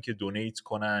میکنن که دونیت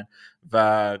کنن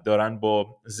و دارن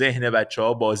با ذهن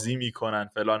بچه‌ها بازی میکنن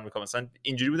فلان میکنن، مثلا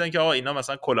اینجوری بودن که آقا اینا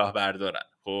مثلا کلاهبردارن.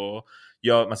 خب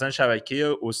یا مثلا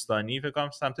شبکه استانی فکر کنم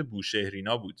سمت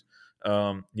بوشهرینا بود،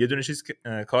 یه دونه چیز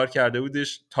کار کرده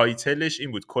بودش، تایتلش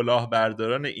این بود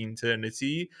کلاهبرداران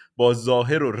اینترنتی با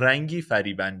ظاهر و رنگی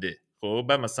فریبنده. خب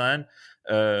و مثلا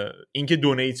این که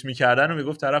دونیت میکردن و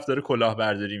میگفت طرف داره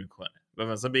کلاهبرداری میکنه و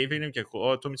مثلا به این فکر نمی‌کنم که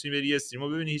خب تو میتونی بری استریمو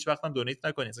ببینی هیچ وقت هم دونیت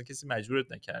نکنی، اصلا کسی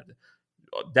مجبورت نکرده.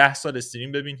 10 سال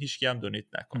استریم ببین هیچ کی هم دونیت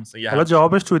نکنه. حالا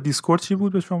جوابش تو دیسکورد چی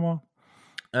بود به شما؟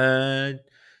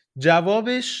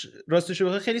 جوابش راستش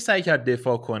بخوای خیلی سعی کرد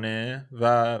دفاع کنه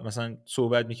و مثلا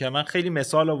صحبت میکرد. من خیلی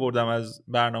مثال آوردم از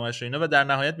برنامه‌اش اینا و در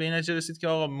نهایت به این نتیجه رسید که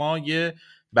آقا ما یه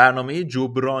برنامه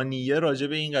جبرانیه راجع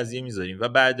به این قضیه میذاریم و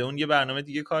بعد اون یه برنامه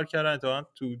دیگه کار کردن اتفاقا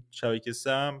تو شبکه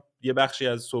 3 هم یه بخشی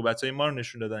از صحبت‌های ما رو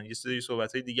نشون دادن، یه سری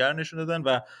صحبت‌های دیگر نشون دادن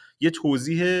و یه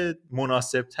توضیح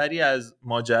مناسب‌تری از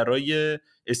ماجرای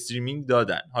استریمینگ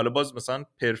دادن. حالا باز مثلا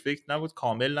پرفکت نبود،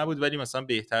 کامل نبود، ولی مثلا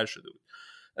بهتر شده بود.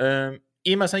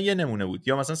 این مثلا یه نمونه بود.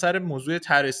 یا مثلا سر موضوع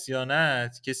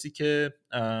تاثیرات، کسی که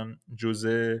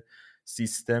جزء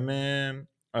سیستم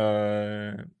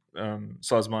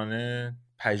سازمان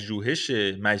پژوهش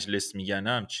مجلس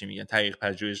میگنم چی میگن، تحقیق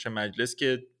پژوهش مجلس،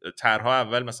 که طرحها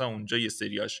اول مثلا اونجا یه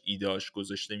سریاش ایدهاش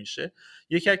گذاشته میشه،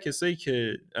 یکی از کسایی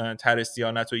که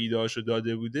تاثیرات و ایدهاشو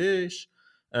داده بودش،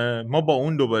 ما با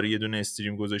اون دوباره یه دونه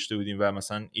استریم گذاشته بودیم و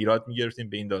مثلا ایراد میگرفتیم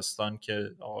به این داستان که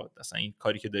اصلا این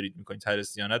کاری که دارید میکنید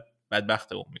تاثیرات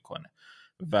بدبخت اون میکنه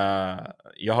و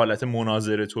یه حالت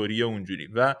مناظره طوری اونجوری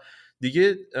و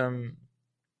دیگه.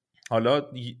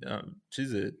 حالا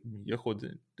چیزه یه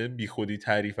خود بی خودی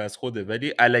تعریف از خوده،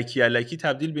 ولی الکی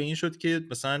تبدیل به این شد که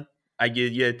مثلا اگه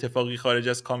یه اتفاقی خارج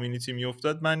از کامیونیتی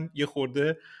میافتاد من یه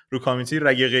خورده رو کامیونیتی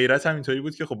رگ غیرت هم اینطوری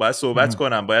بود که خب باید صحبت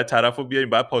کنم، باید طرفو بیاریم،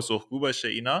 باید پاسخگو باشه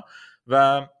اینا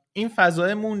و این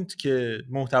فضای موند که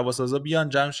محتوا سازا بیان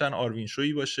جمعشن آروین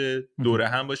شویی باشه، دوره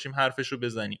هم باشیم حرفشو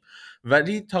بزنیم.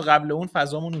 ولی تا قبل اون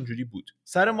فضامون اونجوری بود.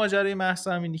 سر ماجرای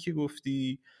مهسا امینی که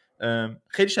گفتی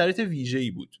خیلی شرایط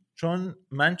ویژه‌ای بود، چون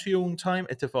من توی اون تایم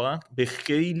اتفاقا به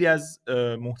خیلی از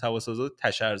محتوا سازا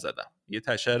تشر زدم. یه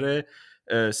تشر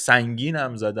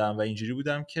سنگینم زدم و اینجوری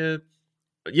بودم که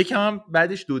یکم هم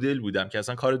بعدش دودل بودم که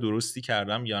اصلا کار درستی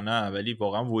کردم یا نه، ولی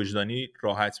واقعا وجدانی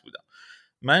راحت بودم.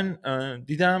 من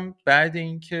دیدم بعد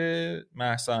اینکه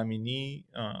مهسا امینی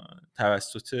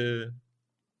توسط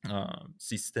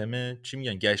سیستم چی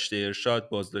میگن گشت ارشاد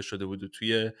بازداشت شده بود و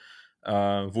توی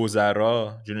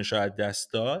وزرا جونش از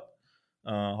دست داد،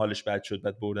 حالش بد شد،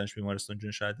 بعد بردنش بیمارستان،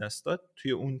 جونش از دست داد.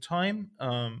 توی اون تایم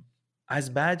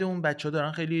از بعد اون بچه‌ها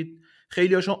دارن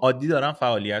خیلی هاشون عادی دارن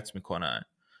فعالیت میکنن،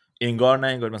 انگار نه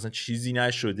انگار مثلا چیزی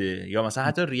نشده، یا مثلا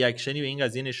حتی ریاکشنی به این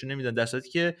قضیه نشون نمیدن، در صورتی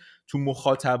که تو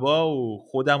مخاطبا و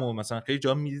خودم و مثلا خیلی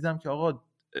جا میدیدم که آقا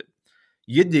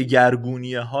یه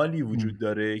دگرگونی حالی وجود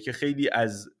داره که خیلی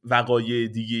از وقایع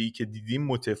دیگه‌ای که دیدیم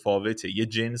متفاوته، یه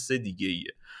جنس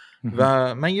دیگه‌ایه.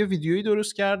 و من یه ویدیویی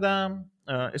درست کردم،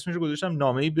 اسمش رو گذاشتم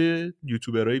نامه‌ای به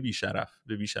یوتیوبرهای بیشرف،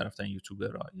 به بیشرفتن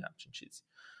یوتیوبرها یا همچین چیزی.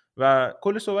 و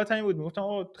کل صحبت همین بود، میگفتم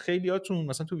آقا خیلیاتون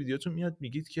مثلا تو ویدیوتون میاد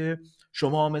میگید که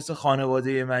شما مثل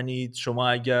خانواده منید، شما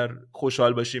اگر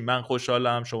خوشحال باشید من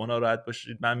خوشحالم، شما ناراحت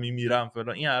باشید من میمیرم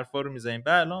فلان، این حرفا رو میزنید.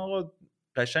 بله آقا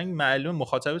قشنگ معلومه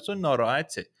مخاطبتون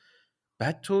ناراحته،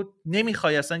 بعد تو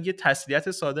نمیخوای اصلا یه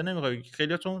تسلیت ساده نمیخوای.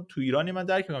 خیلیاتون تو ایرانی من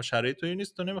درک میکنم شرایط طوری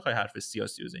نیست، تو نمیخوای حرف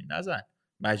سیاسی بزنی، نزن،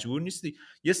 مجبور نیستی.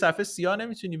 یه صفحه سیاه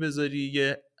نمیتونی بذاری،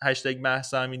 یه هشتگ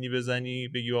مهسا امینی بزنی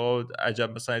بگی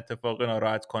عجب مثلا اتفاق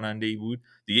ناراحت کننده ای بود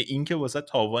دیگه، این که واسه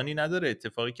تاوانی نداره،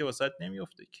 اتفاقی که واسه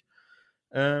نمیفته.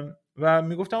 و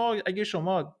میگفتم اگه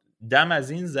شما دم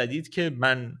از این زدید که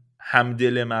من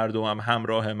همدل مردمم،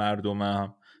 همراه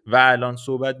مردمم و الان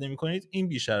صحبت نمی کنید، این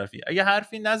بیشرفی. اگه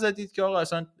حرفی نزدید که آقا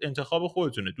اصلا انتخاب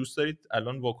خودتونه، دوست دارید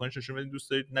الان واکنش نشون بدید،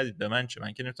 دوست دارید ندید، به من چه؟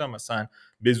 من که نمیتونم مثلا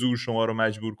به زور شما رو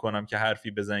مجبور کنم که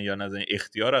حرفی بزنید یا نزنید،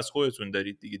 اختیار از خودتون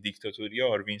دارید دیگه. دیکتاتوری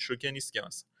آروین شو که نیست که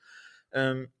مثلا.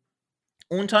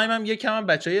 اون تایم هم یکم هم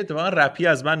بچهای اتفاقا رپی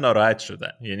از من ناراحت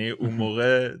شدن، یعنی اون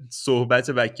موقع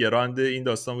صحبت بک‌گراند این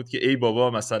داستان بود که ای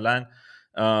بابا مثلا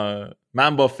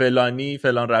من با فلان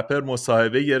رپر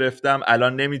مصاحبه گرفتم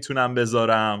الان نمیتونم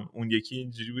بذارم. اون یکی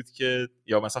اینجوری بود که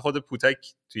یا مثلا خود پوتک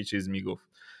توی چیز میگفت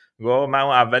من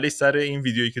اولش سر این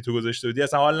ویدیویی که تو گذاشته بودی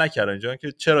اصلا حال نکردم، اینجوریه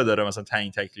که چرا داره مثلا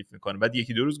تعیین تکلیف میکنه. بعد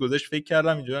یکی دو روز گذشت فکر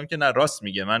کردم اینجوریه که نه راست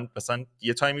میگه، من مثلا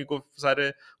یه تایمی گفت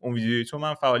سر اون ویدیوی تو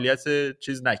من فعالیت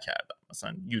چیز نکردم،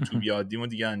 مثلا یوتیوب یادیمو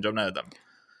دیگه انجام ندادم.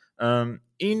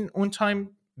 این اون تایم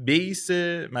بیس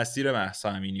مسیر مهسا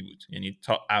امینی بود، یعنی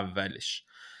تا اولش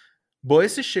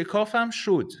باعث شکافم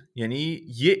شد. یعنی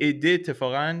یه عده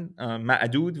اتفاقا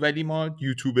معدود، ولی ما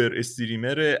یوتیوبر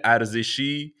استریمر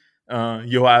ارزشی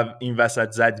یهو این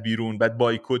وسط زد بیرون، بعد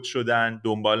بایکوت شدن،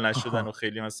 دنبال نشدن و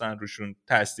خیلی مثلا روشون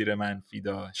تاثیر منفی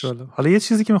داشت. حالا یه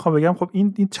چیزی که میخوام بگم، خب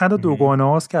این چند دوگانه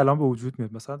هاست که الان به وجود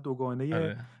میاد، مثلا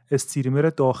دوگانه استریمر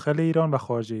داخل ایران و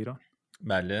خارج ایران.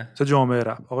 بله. مثلا جامعه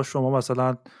رپ، آقا شما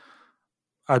مثلا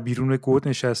از بیرون گود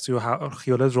نشستی و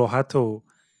خیالت راحت و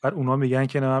بعد اونا میگن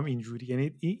که نه هم اینجوری،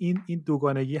 یعنی این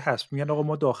دوگانگی هست. میگن آقا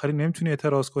ما داخلی نمیتونی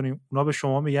اعتراض کنیم، اونا به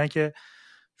شما میگن که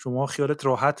شما خیالت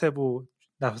راحته و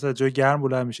نفس از جای گرم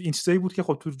بلند میشه. این چیزایی بود که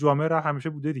خب تو جامعه رپ همیشه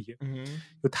بوده دیگه.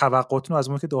 یا توقعاتون از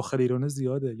ما که داخل ایران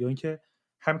زیاده، یا اینکه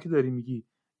هم که داری میگی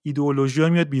ایدئولوژی ها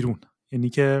میاد بیرون، یعنی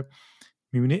که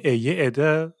میبینی یه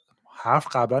عده حرف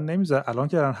قبلا نمیزد، الان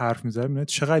که دارن حرف میزنن میبینی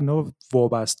چقدر اینا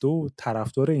وابسته و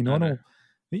طرفدار اینانو.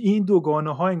 این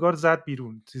دوگانه ها انگار زد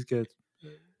بیرون، چیزی که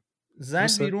زد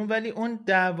بیرون. ولی اون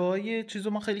دعوای چیزو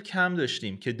ما خیلی کم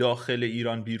داشتیم که داخل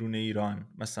ایران بیرون ایران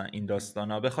مثلا این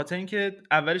داستانا، به خاطر اینکه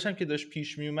اولش هم که داشت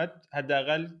پیش می اومد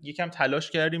حداقل یکم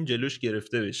تلاش کردیم جلوش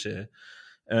گرفته بشه.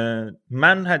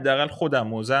 من حداقل خودم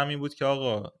موضعم این بود که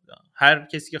آقا هر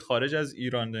کسی که خارج از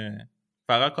ایرانه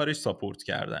فقط کارش ساپورت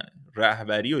کردنه،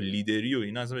 رهبری و لیدری و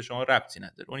اینا اصلا به شما ربطی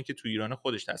نداره، اونی که تو ایران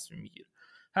خودش تصمیم میگیره.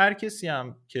 هر کسی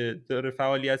هم که داره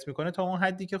فعالیت میکنه تا اون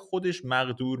حدی که خودش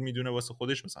مقدور میدونه واسه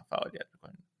خودش مثلا فعالیت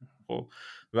میکنه. خب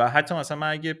و حتی مثلا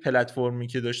من اگه پلتفرمی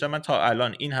که داشتم، من تا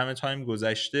الان این همه تایم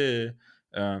گذشته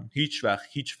هیچ وقت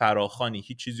هیچ فراخوانی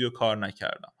هیچ چیزی رو کار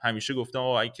نکردم. همیشه گفتم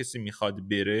آقا اگه کسی میخواد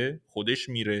بره خودش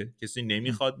میره، کسی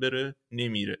نمیخواد بره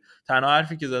نمیره. تنها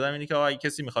حرفی که زدم اینه که آقا اگه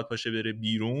کسی میخواد پاشه بره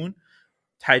بیرون،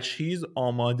 تجهیز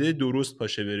آماده درست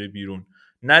پاشه بره بیرون،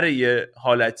 نره یه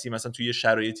حالتی مثلا توی یه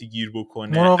شرایطی گیر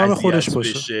بکنه، مراقب خودش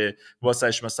باشه،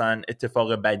 واسش مثلا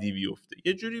اتفاق بدی بیفته.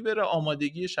 یه جوری بره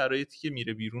آمادگی شرایطی که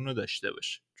میره بیرون رو داشته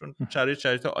باشه، چون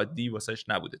شرایط عادی واسش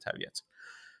نبوده طبیعت.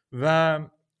 و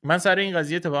من سر این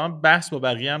قضیه اتفاقا بحث با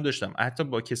بقیه هم داشتم، حتی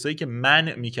با کسایی که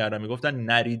منع میکردن میگفتن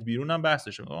نرید بیرون هم بحث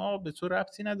داشتم. به تو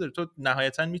ربطی نداره، تو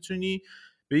نهایتا میتونی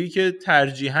بگی که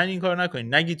ترجیحاً این کار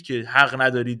نکنید، نگید که حق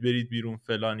ندارید برید بیرون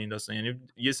فلان این داستان. یعنی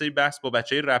یه سری بحث با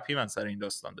بچهای رپی من سر این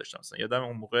داستان داشتم. مثلا یادم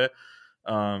اون موقع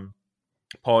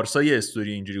پارسا یه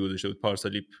استوری اینجوری گذاشته بود، پارسا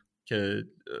لیپ، که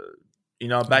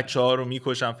اینا بچه‌ها رو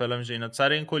میکشن فلان میشه اینا.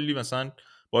 سر این کلی مثلا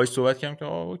باهاش صحبت کردم که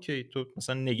اوکی تو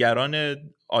مثلا نگران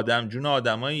جون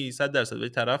آدمایی 100%، ولی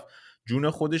طرف جون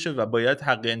خودشه و باید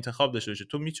حق انتخاب داشته باشه.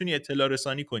 تو میتونی اطلاع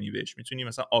رسانی کنی بهش، میتونی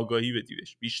مثلا آگاهی بدی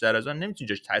بهش، بیشتر از اون نمیتونی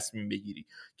جاش تصمیم بگیری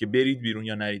که برید بیرون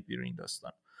یا نرید بیرون. این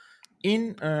داستان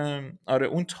این آره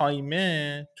اون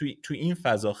تایمه تو این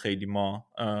فضا خیلی ما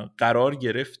قرار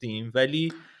گرفتیم،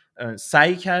 ولی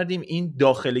سعی کردیم این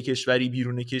داخل کشوری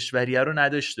بیرون کشوری رو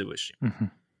نداشته باشیم.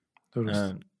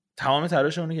 درست. تمام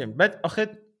تلاشمون کردیم. بعد آخه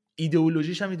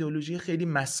ایدئولوژیش هم ایدئولوژی خیلی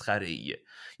مسخره‌ایه،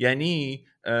 یعنی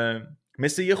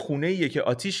مثل یه خونه‌ایه که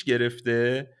آتیش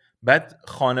گرفته، بعد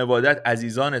خانوادت،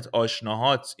 عزیزانت،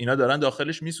 آشناهات اینا دارن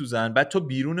داخلش میسوزن، بعد تو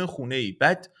بیرون خونه‌ای،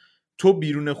 بعد تو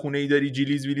بیرون خونه‌ای داری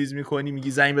جیلیز ویلیز میکنی،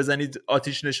 میگی زنگ بزنید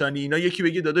آتیش نشانی اینا، یکی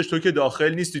بگی داداش تو که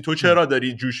داخل نیستی تو چرا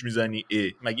داری جوش میزنی؟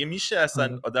 مگه میشه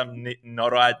اصلا آدم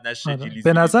ناراحت نشه؟ جیلیز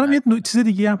به نظرم یه چیز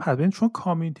دیگه هم هست، چون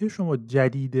کامیونیتی شما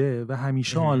جدیده و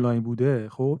همیشه آنلاین بوده،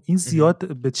 خب این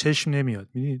زیاد به چشم نمیاد.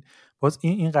 میدونید باز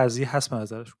این قضیه هست به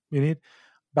نظرش. یعنی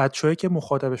بچه‌ای که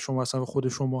مخاطب شما هستن و خود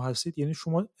شما هستید، یعنی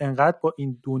شما انقدر با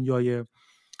این دنیای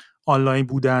آنلاین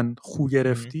بودن خو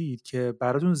گرفتید که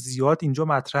براتون زیاد اینجا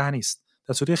مطرح نیست.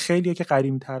 در صورتی خیلی‌ها که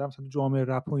قدیمی‌تر مثلا جامعه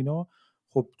رپ و اینا،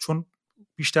 خب چون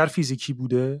بیشتر فیزیکی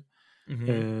بوده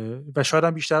و شاید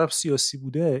هم بیشتر سیاسی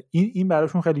بوده، این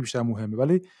براشون خیلی بیشتر مهمه.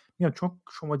 ولی میگم چون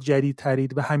شما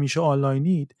جدیدترید و همیشه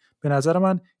آنلاینید، به نظر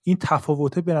من این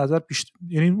تفاوته به نظر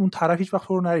یعنی اون طرف هیچ وقت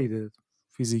رو نریده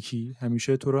فیزیکی،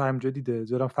 همیشه تو رو همینجا دیده.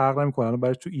 زیرا فرق نمی‌کنه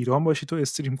برای تو ایران باشی تو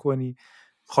استریم کنی،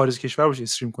 خارج کشور باشی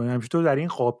استریم کنی، همیشه تو در این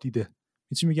قاب دیده.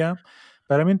 چی میگم؟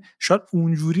 برای من شاید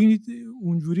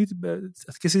اونجوری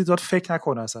کسی زیاد فکر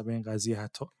نکنه اصلا به این قضیه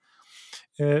حتی.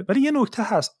 ولی یه نکته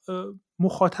هست،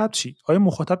 مخاطب چی؟ آیا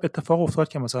مخاطب اتفاق افتاد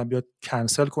که مثلا بیاد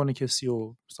کنسل کنه کسی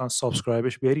و مثلا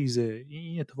سابسکرایبش بریزه؟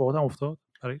 این اتفاقات هم افتاد؟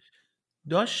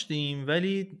 داشتیم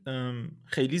ولی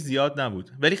خیلی زیاد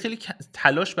نبود، ولی خیلی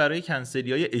تلاش برای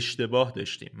کنسلی های اشتباه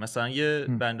داشتیم. مثلا یه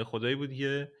بنده خدایی بود،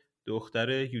 یه دختر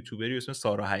یوتیوبری به اسم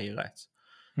سارا حقیقت،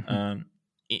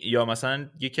 یا مثلا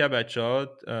یکی از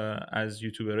بچه‌ها از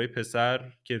یوتیوبرهای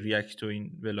پسر که ریاکت و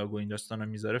این ولاگ و این داستانا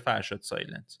میذاره، فرشاد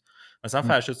سایلنت. مثلا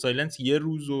فرشاد سایلنت یه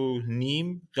روز و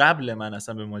نیم قبل من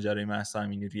اصلا به ماجرای مهسا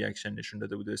امینی ریاکشن نشون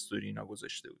داده بود، استوری اینا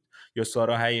گذاشته بود. یا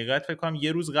سارا حقیقت فکر کنم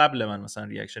یه روز قبل من مثلا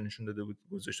ریاکشن نشون داده بود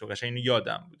گذاشته بود. قشنگ اینو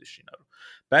یادم بودش اینا رو.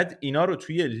 بعد اینا رو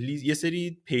توی یه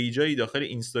سری پیجای داخل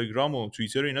اینستاگرام و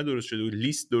توییتر و اینا درست شده بود،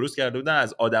 لیست درست کرده بودن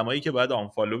از آدمایی که باید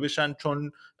آنفالو بشن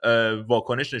چون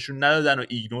واکنش نشون ندادن و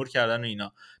ایگنور کردن و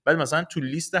اینا. بعد مثلا تو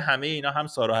لیست همه اینا هم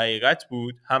سارا حقیقت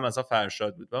بود، هم مثلا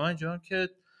فرشاد بود. و من جام که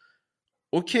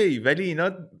اوکی، ولی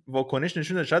اینا واکنش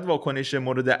نشون دادن، شاید واکنش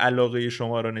مورد علاقه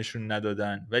شما رو نشون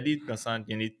ندادن، ولی مثلا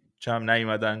یعنی چم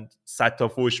نیومدن 100 تا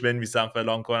فوش بنویسن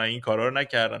فلان کنن، این کارا رو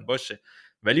نکردن باشه،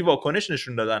 ولی واکنش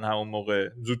نشون دادن همون موقع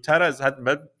زودتر از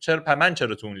حد. چرا من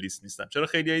چرا تو اون لیست نیستم؟ چرا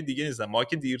خیلیای دیگه نیستن؟ ما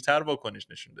که دیرتر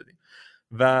واکنش نشون دادیم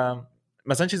و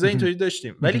مثلا چیزای اینطوری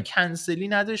داشتیم، ولی کنسلی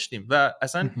نداشتیم. و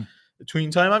اصلا تو این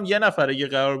تایم هم یه نفر اگه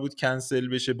قرار بود کنسل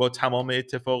بشه با تمام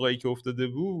اتفاقایی که افتاده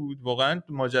بود، واقعا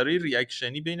ماجرای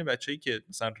ریاکشنی بین بچه‌ای که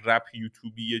مثلا رپ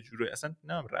یوتیوبی یه جوره، اصلا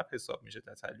نه رپ حساب میشه،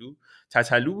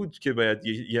 تتلو بود که باید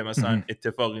یه مثلا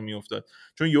اتفاقی میافتاد،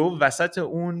 چون یه وسط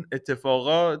اون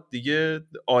اتفاقا دیگه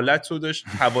آلت رو داشت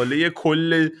حواله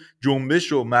کل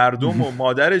جنبش و مردم و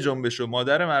مادر جنبش و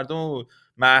مادر مردم و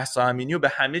مهسا امینی و به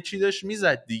همه چی داشت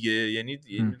میزد دیگه. یعنی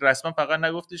رسما فقط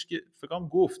نگفتش که فکر کنم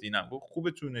گفت اینم گفت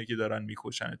خوبتونه که دارن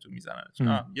میکشنتو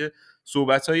میزننتون، یه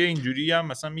صحبتای اینجوری هم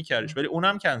مثلا میکردش، ولی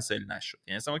اونم کنسل نشد.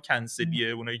 یعنی مثلا کنسلیه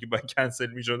اونایی که باید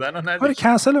کنسل میشدن و نداشت. آره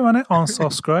کنسل معنی آن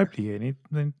سابسکرایب دیگه، یعنی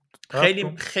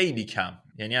خیلی کم،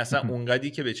 یعنی اصلا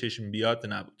اونقدی که به چشم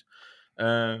بیاد نبود.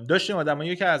 داشتیم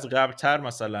آدمایی که از قبل‌تر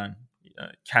مثلا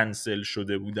کنسل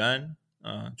شده بودن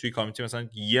توی کامیونیتی، مثلا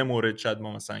یه مورد شاید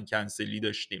ما مثلا کنسلی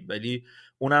داشتیم، ولی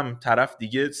اونم طرف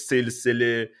دیگه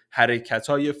سلسله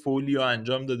حرکت‌های فولیو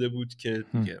انجام داده بود که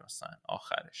دیگه مثلا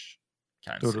آخرش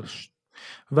کنسل شد.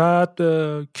 و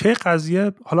که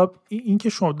قضیه حالا این که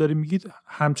شما داری میگید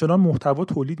همچنان محتوا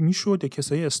تولید میشد یا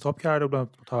کسایی استاپ کرده بودن،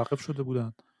 متوقف شده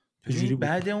بودن؟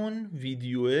 بعد اون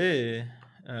ویدیوه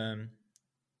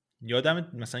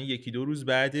یادم مثلا 1-2 روز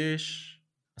بعدش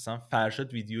مثلا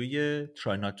فرشاد ویدیوی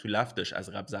ترای نات تو لف داشت از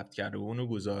قبل ضبط کرده و اونو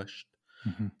گذاشت.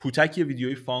 پوتک یه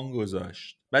ویدیوی فان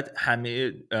گذاشت. بعد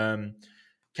همه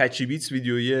کچی بیتس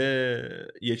ویدیوی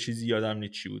یه چیزی یادم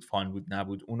نیست چی بود، فان بود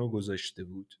نبود، اونو گذاشته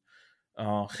بود.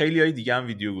 خیلی های دیگه هم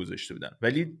ویدیو گذاشته بودن،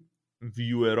 ولی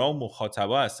ویورا و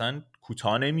مخاطبا اصلا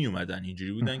کوتاه نمی اومدن،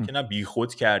 اینجوری بودن که نه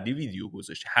بیخود کردی ویدیو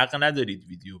گذاشتی، حق ندارید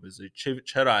ویدیو بذارید،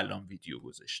 چرا الان ویدیو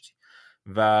گذاشتی.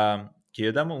 و که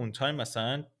یادم اون تایم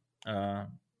مثلا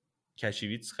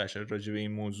کشیویتس خشر راجع به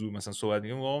این موضوع مثلا صحبت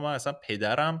می‌کنم، آقا من اصلا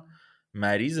پدرم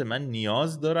مریضه، من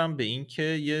نیاز دارم به این که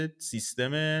یه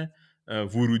سیستم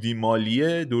ورودی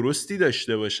مالی درستی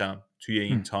داشته باشم توی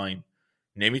این تایم،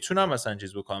 نمیتونم مثلا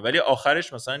چیز بکنم. ولی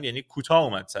آخرش مثلا یعنی کوتاه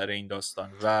اومد سر این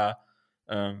داستان و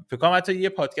فکر کنم حتی یه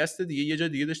پادکست دیگه یه جا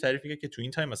دیگه داشت تعریف می‌کرد که تو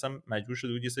این تایم مثلا مجبور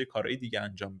شده بود یه سری کارهای دیگه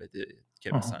انجام بده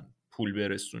که مثلا پول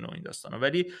برسونه و این داستانا،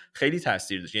 ولی خیلی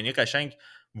تاثیر داشت. یعنی قشنگ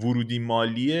ورودی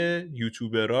مالی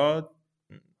یوتیوبرها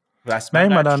رسما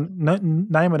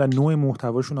نیومدن نوع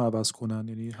محتواشون رو عوض کنن،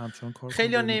 یعنی همچنان کار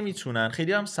خیلی‌ها نمیتونن،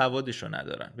 خیلی هم سوادشو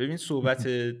ندارن. ببین صحبت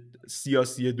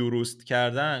سیاسی درست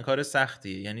کردن کار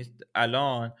سختیه. یعنی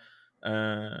الان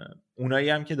اونایی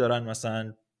هم که دارن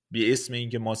مثلا به اسم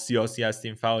اینکه ما سیاسی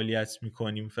هستیم فعالیت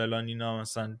میکنیم فلان اینا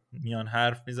مثلا میان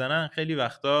حرف میزنن، خیلی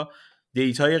وقتا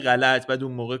دیتای غلط، بعد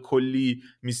اون موقع کلی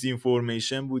میس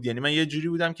اینفورمیشن بود. یعنی من یه جوری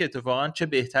بودم که اتفاقا چه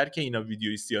بهتر که اینا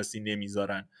ویدیوی سیاسی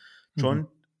نمیذارن، چون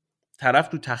طرف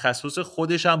تو تخصص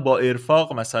خودش هم با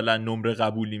ارفاق مثلا نمره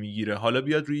قبولی میگیره، حالا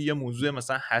بیاد روی یه موضوع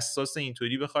مثلا حساس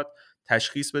اینطوری بخواد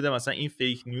تشخیص بده مثلا این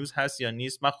فیک نیوز هست یا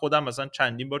نیست. من خودم مثلا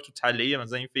چندین بار تو تله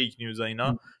مثلا این فیک نیوز ها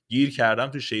اینا گیر کردم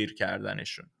تو شیر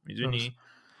کردنشون، میدونی.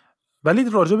 ولی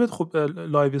راجبت خب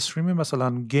لایو استریم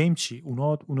مثلا گیم چی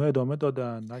اونا ادامه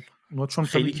دادن؟ اونا چون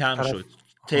خیلی کم شد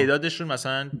تعدادشون،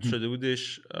 مثلا شده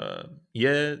بودش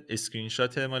یه اسکرین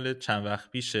شات مال چند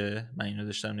وقت پیشه من اینو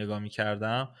داشتم نگاه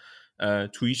می‌کردم،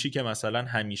 توییچی که مثلا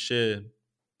همیشه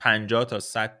 50 تا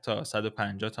 100 تا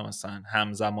 150 تا مثلا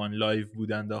همزمان لایو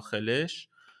بودن داخلش،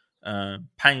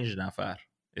 5 نفر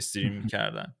استریم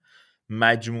می‌کردن،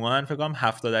 مجموعاً فکر کنم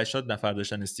 70-80 نفر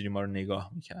داشتن استریم‌ها رو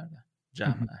نگاه می‌کردن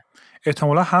جمعاً.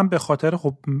 احتمالا هم به خاطر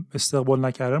خب استقبال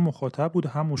نکردن مخاطب بود،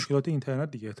 هم مشکلات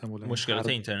اینترنت دیگه احتمالا. مشکلات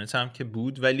اینترنت هم که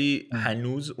بود، ولی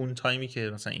هنوز اون تایمی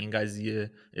که مثلا این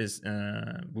قضیه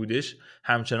بودش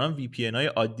همچنان وی پی ان های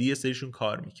عادی سریشون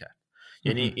کار میکرد.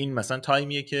 یعنی این مثلا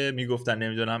تایمیه که میگفتن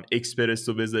نمیدونم اکسپرس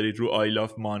رو بذارید رو آی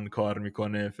لاف مان کار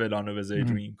میکنه، فلان رو بذارید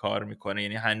رو این کار میکنه.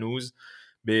 یعنی هنوز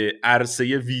به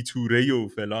عرصه ویتوره و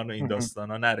فلان و این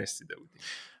داستانا نرسیده بودیم.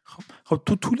 خب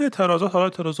تو طول اعتراضات، حالا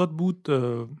اعتراضات بود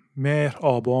مهر،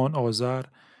 آبان، آذر،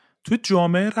 تو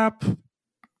جامعه رپ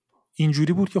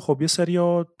اینجوری بود که خب یه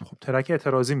سری‌ها خب ترک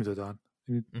اعتراضی میدادن،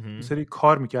 یه سری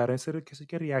کار میکردن، یه سری کسی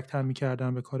که ریاکت هم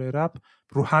میکردن به کار رپ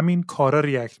رو همین کارا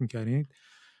ریاکت میکردن.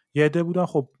 یه عده بودن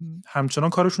خب همچنان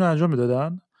کارشون رو انجام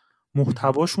میدادن،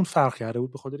 محتواشون فرق کرده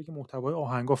بود به خاطر اینکه محتوای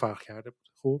آهنگا فرق کرده بود.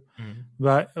 خب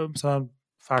و مثلا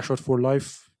فرشاد فور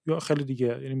لایف یا خیلی دیگه،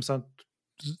 یعنی مثلا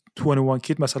 21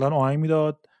 کید مثلا آهنگ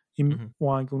میداد، این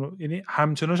آهنگ اون، یعنی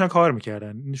همچنانشون کار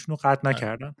میکردن، اینشون رو قطع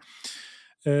نکردن.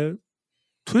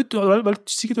 ولی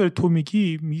چیزی که تو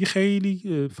میگی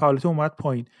خیلی فعالیت اومد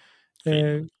پایین.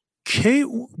 کی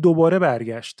دوباره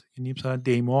برگشت؟ یعنی مثلا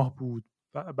دیماه بود،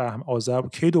 بهم آذر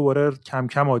بود، کی دوباره کم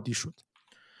کم عادی شد؟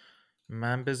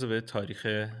 من بذار به تاریخ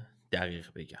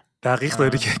دقیق بگم. دقیق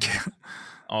داری که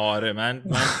آره من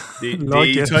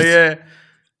دیتای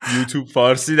یوتیوب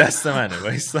فارسی دست منه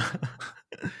وایسا.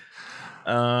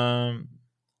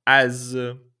 از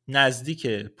نزدیک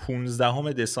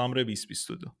 15 دسامبر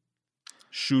 2022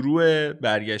 شروع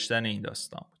برگشتن این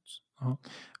داستان بود.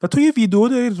 و تو یه ویدیو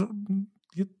داری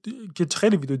که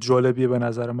خیلی ویدیو جالبیه به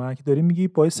نظر من، که داری میگی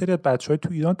با یه سری از بچهای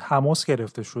تو ایران تماس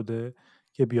گرفته شده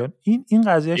که بیان این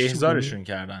قضیه احضارشون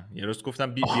کردن. یه روز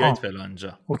گفتم بیاید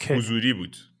فلانجا، حضوری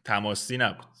بود، تماسی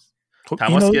نبود. خب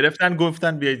تماس گرفتن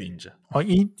گفتن بیاید اینجا.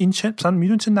 این چه مثلا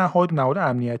میدون چه نهاد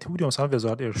امنیتی بود یا مثلا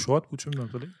وزارت ارشاد بود، چه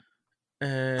میدونم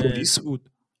پلیس بود؟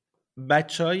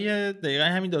 بچهای دقیقا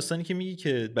همین داستانی که میگی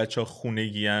که بچه‌ها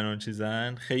خونگیان و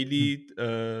چیزن، خیلی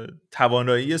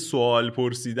توانایی سوال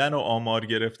پرسیدن و آمار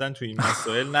گرفتن تو این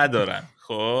مسائل ندارن.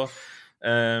 خب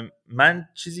من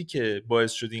چیزی که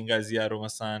باعث شد این قضیه رو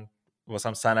مثلا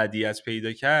واسم سندیت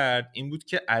پیدا کرد این بود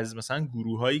که از مثلا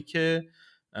گروهایی که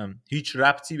هیچ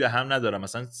ربطی به هم نداره،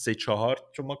 مثلا 3-4،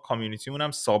 چون ما کامیونیتیمون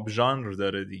هم ساب ژانر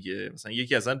داره دیگه، مثلا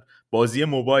یکی اصلا بازی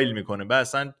موبایل میکنه، بعد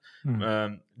اصلا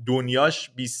دنیاش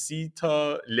 20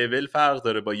 تا لول فرق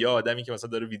داره با یه آدمی که مثلا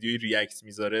داره ویدیوی ریاکت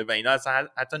میذاره و اینا اصلا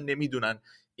حتی نمیدونن،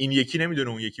 این یکی نمیدونه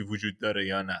اون یکی وجود داره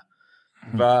یا نه.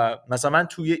 و مثلا من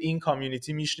توی این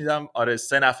کامیونیتی میشنیدم آره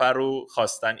 3 نفر رو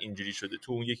خواستن اینجوری شده،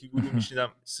 تو اون یکی گروه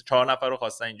میشنیدم 4 نفر رو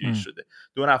خواستن اینجوری شده،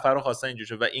 2 نفر رو خواستن اینجوری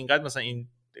شده، و اینقدر مثلا این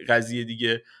قضیه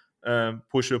دیگه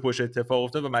پشت به پشت اتفاق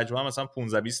افتاد و مجموعا مثلا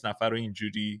 15-20 نفر رو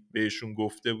اینجوری بهشون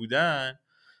گفته بودن.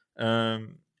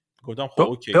 گفتم خب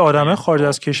اوکی. به آدمای خارج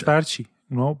از کشور چی؟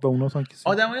 اونا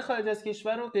آدمای خارج از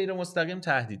کشور رو غیر مستقیم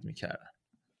تهدید میکردن.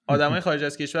 آدمای خارج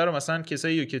از کشور رو مثلا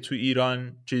کسایی که تو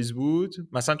ایران چیز بود،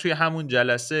 مثلا توی همون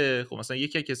جلسه خب مثلا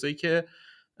یکی از کسایی که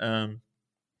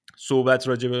صحبت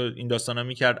راجع به این داستانا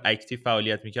میکرد، اکتیو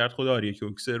فعالیت میکرد، خود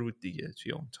آریوکوکسر بود دیگه.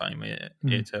 توی اون تایم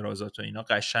اعتراضات و اینا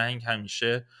قشنگ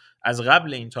همیشه از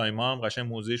قبل این تایم ها هم قشنگ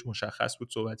موضوعش مشخص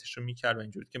بود، صحبتش رو میکرد و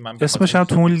اینجوری که من اسمش هم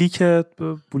تو اون لیک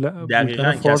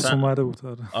بولتن فارس اومده بود.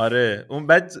 آره اون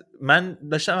بعد من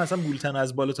داشتم مثلا بولتن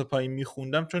از بالا تا پایین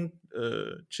میخوندم چون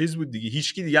چیز بود دیگه،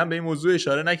 هیچکی دیگه هم به این موضوع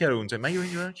اشاره نکرده اون تایم. من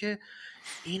اینجوریه که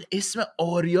این اسم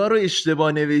آریا رو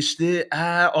اشتباه نوشته،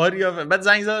 آریا. بعد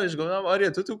زنگ زدم بهش گفتم آریا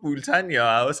تو بولتن یا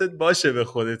حواست باشه به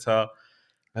خودت ها.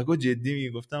 گفت جدی میگی؟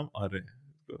 گفتم آره.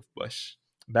 گفت باش.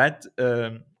 بعد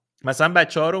مثلا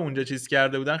بچه‌ها رو اونجا چیز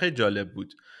کرده بودن، خیلی جالب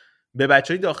بود. به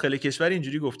بچهای داخل کشور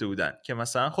اینجوری گفته بودن که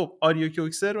مثلا خب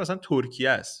آریوکوکسر مثلا ترکیه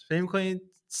است، فکر می‌کنید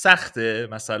سخته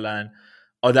مثلا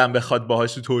آدم بخواد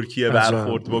باهاش تو ترکیه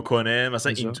برخورد بکنه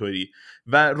مثلا اینطوری،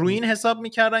 و روی این حساب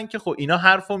میکردن که خب اینا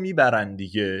حرفو میبرن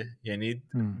دیگه، یعنی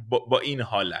با این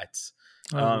حالت.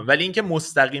 ولی اینکه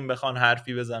مستقیم بخوان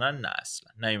حرفی بزنن نه،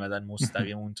 اصلا نیومدن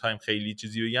مستقیم اون تایم خیلی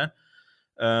چیزی بگن.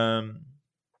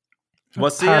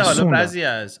 واسه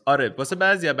حالا واسه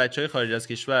بعضی از بچهای خارج از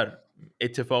کشور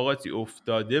اتفاقاتی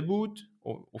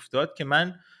افتاد که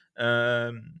من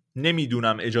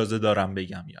نمیدونم اجازه دارم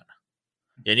بگم یا نه.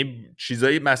 یعنی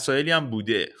چیزایی مسائلی هم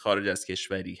بوده خارج از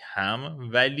کشوری هم،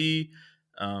 ولی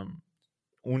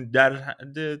اون در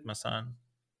حد مثلا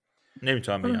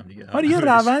نمیتونم بگم دیگه. آره یه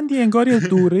روندی انگار یه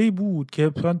دوره‌ای بود که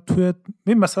توی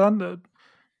مثلا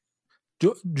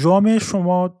جامعه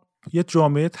شما یه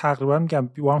جامعه تقریبا میگم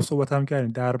با هم صحبت هم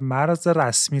کردیم در مرز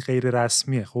رسمی غیر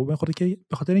رسمیه. خب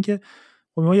به خاطر اینکه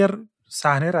ما یه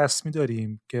صحنه رسمی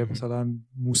داریم که مثلا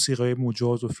موسیقی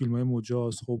مجاز و فیلم‌های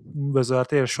مجاز، خب اون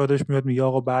وزارت ارشادش میاد میگه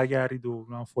آقا برگردید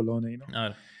و فلان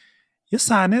اینا. یه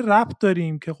صحنه رپ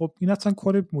داریم که خب این اصلا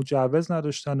کار مجوز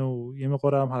نداشتن و یه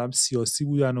مقدار هم سیاسی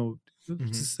بودن و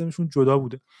سیستمشون جدا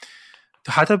بوده.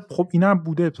 حتی خب اینم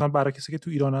بوده مثلا برای کسی که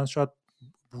تو ایران هست شاید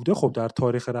بوده، خب در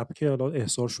تاریخ رپ که حالا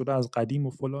احضار شده از قدیم و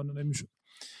فلان نمیشه.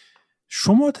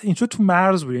 شما اینجا تو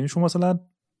مرز بود، یعنی شما مثلا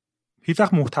هیچ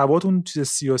وقت محتواتون چیز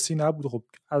سیاسی نبوده، خب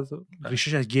از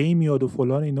ریشش از گیم میاد و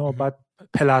فلان اینا. بعد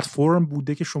پلتفرم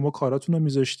بوده که شما کاراتون رو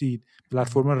میذاشتید،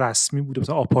 پلتفرم رسمی بوده،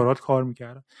 مثلا آپارات کار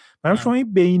میکردن. برای شما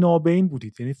این بینابین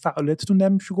بودید، یعنی فعالیتتون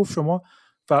نمیشه گفت شما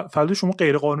فعالیت شما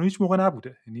غیر قانونی هیچ موقع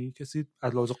نبوده. یعنی کسی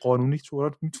از لحاظ قانونی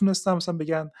شما میتونستن مثلا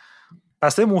بگن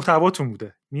بسته محتواتون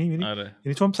بوده.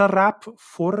 یعنی تو مثلا رپ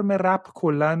فرم رپ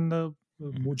کلا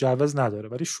مجوز نداره،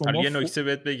 ولی شما یه نکته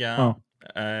بهت بگم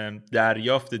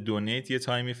دریافت دونیت یه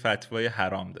تایمی فتوای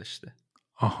حرام داشته.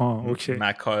 اوکی.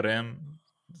 مکارم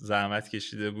زحمت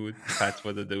کشیده بود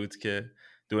فتوا داده بود که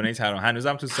دونیت حرام.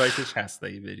 هنوزم تو سایتش هست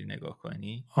اگه بری نگاه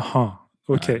کنی.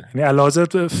 اوکی. یعنی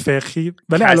علاوه فقهی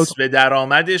ولی کسب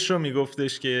درآمدش رو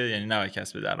میگفتش که یعنی نباید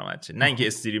کسب درآمد شه، نه اینکه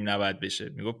استریم نباید بشه،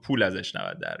 میگفت پول ازش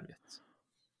نباید در بیاد.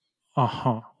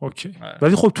 اوکی.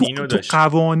 ولی خب تو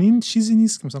قوانین چیزی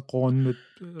نیست که مثلا قانون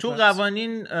تو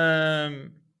قوانین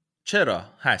چرا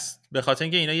هست؟ به خاطر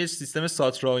اینکه اینا یه سیستم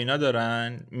ساترا اینا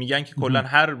دارن، میگن که کلا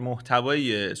هر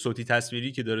محتوای صوتی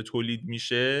تصویری که داره تولید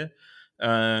میشه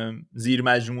زیر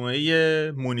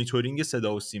مجموعه مونیتورینگ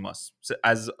صدا و سیماست،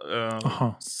 از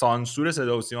سانسور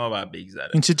صدا و سیما باید بگذره.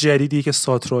 این چه جدیدیه که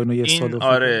ساترا اینا یه سال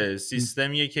آره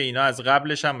سیستمیه که اینا از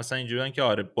قبلش هم مثلا اینجوریان که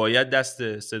آره باید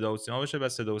دست صدا و سیما باشه و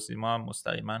صدا و سیما هم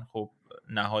مستقیما خب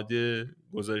نهاد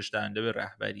گزارش دهنده به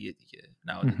رهبری دیگه،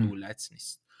 نهاد دولت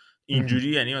نیست. اینجوری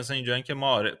یعنی مثلا اینجوریان که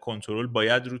ما کنترل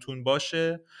باید روتون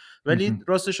باشه، ولی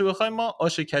راستشو بخوایم ما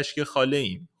آش کشک خاله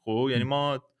ایم. خب یعنی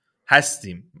ما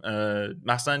هستیم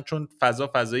مثلا چون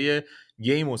فضای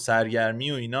گیم و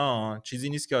سرگرمی و اینا چیزی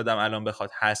نیست که آدم الان بخواد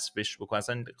حذفش بکنه،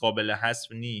 اصلا قابل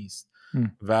حذف نیست.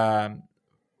 و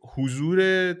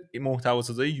حضور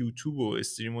محتواسازای یوتیوب و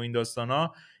استریم و این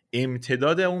داستانا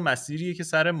امتداد اون مسیریه که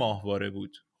سر ماهواره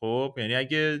بود. خب یعنی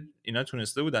اگه اینا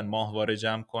تونسته بودن ماهواره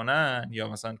جمع کنن یا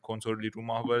مثلا کنترلی رو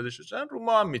ماهواره داشته باشن، رو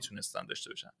ما هم میتونستن داشته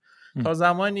باشن. تا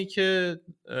زمانی که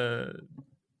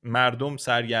مردم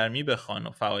سرگرمی بخوان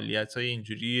و فعالیت‌های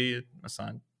اینجوری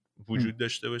مثلا وجود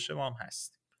داشته باشه ما هم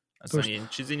هستیم. اصلا این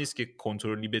چیزی نیست که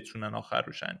کنترلی بتونن آخر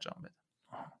روش انجام بدن.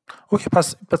 اوکی.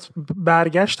 پس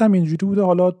برگشتم اینجوری بوده.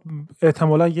 حالا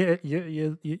احتمالا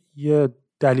یه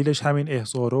دلیلش همین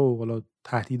احضار و حالا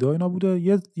تهدیدها اینا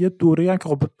بوده. یه دوره‌ای هم که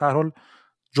خب به هر حال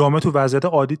جامعه تو وضعیت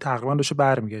عادی تقریبا داشته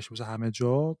برمیگشت مثلا همه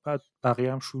جا، بعد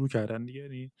بقیه هم شروع کردن دیگه.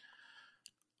 یعنی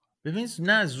ببین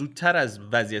نه زودتر از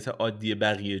وضعیت عادی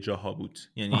بقیه جاها بود،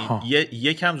 یعنی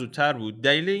یکم زودتر بود.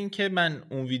 دلیل این که من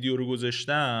اون ویدیو رو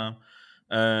گذاشتم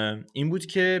این بود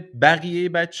که بقیه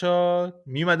بچه‌ها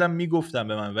میومدن میگفتن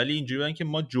به من، ولی اینجوری بودن که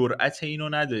ما جرأت اینو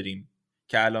نداریم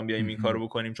که الان بیایم این کارو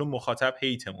بکنیم چون مخاطب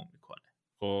هیتمون میکنه.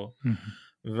 خب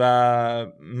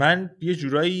و من یه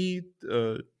جورایی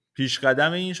پیش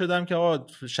قدم این شدم که آقا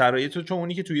شرایطو، چون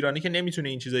اونی که تو ایرانی که نمیتونه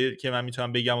این چیزایی که من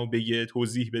میتونم بگم و بگه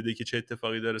توضیح بده که چه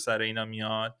اتفاقی داره سر اینا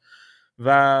میاد، و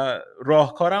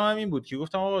راهکارم هم این بود که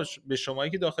گفتم آقا به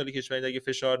شمایی که داخل کشورید اگه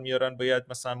فشار میارن باید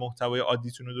مثلا محتوای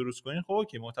عادیتون رو درست کنین، خب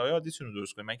اوکی محتوای عادیتون رو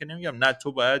درست کنین. من که نمیگم نه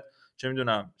تو باید چه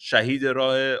میدونم شهید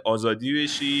راه آزادی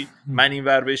بشی من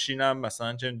اینور بشینم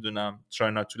مثلا چه میدونم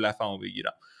try not to laughمو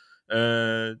بگیرم.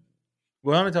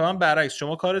 گفتم اتفاقا برعکس،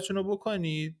 شما کارتون رو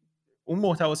بکنید، اون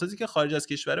محتواسازی که خارج از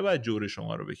کشوره باید جور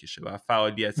شما رو بکشه و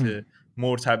فعالیت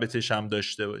مرتبطش هم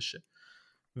داشته باشه.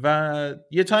 و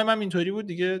یه تایم هم اینطوری بود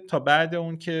دیگه، تا بعد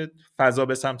اون که فضا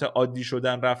به سمت عادی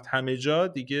شدن رفت همه جا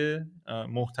دیگه،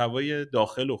 محتوای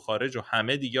داخل و خارج و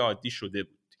همه دیگه عادی شده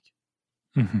بود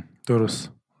دیگه.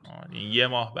 درست. یه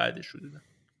ماه بعدش شده.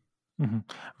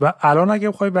 و الان اگه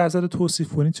بخوای وضعیت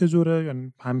توصیف کنی چجوره؟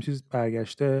 یعنی همه چیز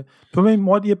برگشته؟ تو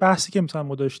ما یه بحثی که مثلا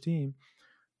ما داشتیم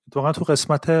واقعا تو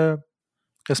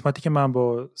قسمتی که من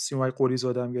با سیمای قلی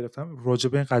زادم گرفتم راجع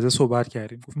به این قضیه صحبت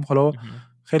کردیم. گفتیم حالا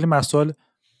خیلی مسائل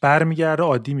برمیگرده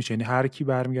عادی میشه، یعنی هر کی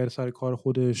برمیگرده سر کار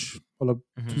خودش. حالا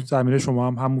تو زمینه شما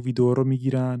هم همون ویدیو رو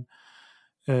میگیرن.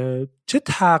 چه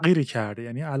تغییری کرده؟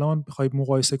 یعنی الان بخوای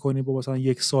مقایسه کنی با مثلا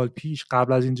 1 سال پیش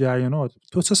قبل از این جریانات،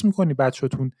 تو احساس می‌کنی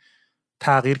بچه‌تون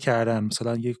تغییر کردن؟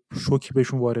 مثلا یک شوکی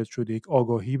بهشون وارد شده، یک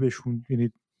آگاهی بهشون،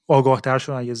 یعنی آگاه‌تر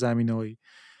شدن یه زمینه‌ای؟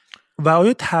 و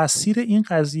آیا تاثیر این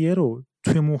قضیه رو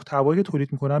توی محتوایی که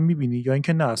تولید میکنن میبینی یا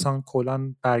اینکه نه اصلا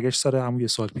کلا برگشت سر همون 1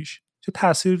 سال پیش؟ چه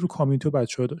تأثیری رو کامیونیتی و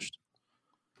بچه‌ها داشت؟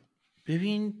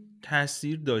 ببین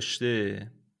تاثیر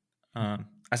داشته.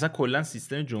 اصلا کلا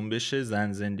سیستم جنبش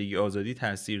زن زندگی آزادی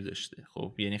تاثیر داشته.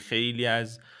 خب یعنی خیلی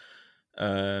از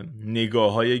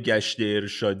نگاه‌های گشت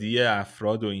ارشادی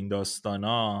افراد و این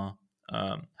داستانا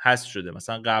حذف شده.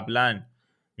 مثلا قبلا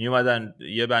می اومدن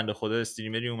یه بنده خدا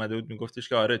استریمری اومده بود میگفتش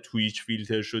که آره توییچ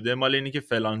فیلتر شده، مال اینه که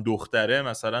فلان دختره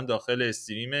مثلا داخل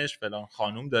استریمش فلان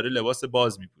خانوم داره لباس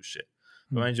باز میپوشه.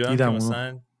 و من اینجوریام که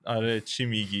مثلا آره چی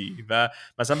میگی؟ و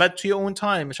مثلا بعد توی اون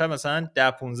تایم شاید مثلا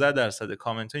 10-15%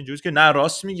 کامنت ها اینجوریه که نه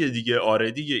راست میگه دیگه،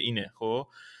 آره دیگه اینه. خب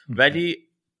ولی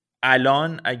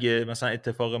الان اگه مثلا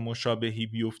اتفاق مشابهی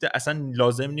بیفته اصلا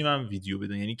لازم نی من ویدیو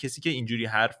بدم. یعنی کسی که اینجوری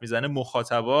حرف میزنه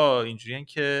مخاطبا اینجوریان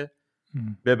که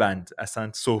ببند،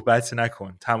 اصلا صحبت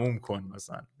نکن، تموم کن،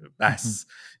 مثلا بس،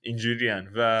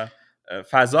 اینجوریان. و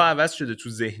فضا عوض شده تو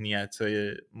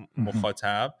ذهنیت‌های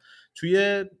مخاطب.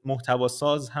 توی محتوا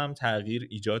ساز هم تغییر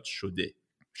ایجاد شده،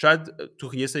 شاید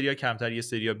تو یه سریا کمتر یه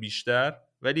سریا بیشتر،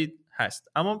 ولی هست.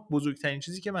 اما بزرگترین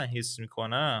چیزی که من حس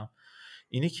میکنم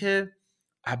اینه که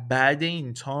بعد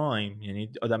این تایم،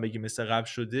 یعنی آدم بگی مثل قبل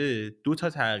شده، 2 تا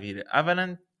تغییره.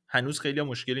 اولا هنوز خیلی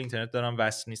مشکل اینترنت دارن،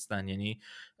 وصل نیستن. یعنی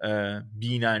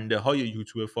بیننده های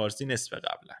یوتیوب فارسی نصف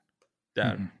قبلن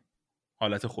در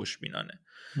حالت خوشبینانه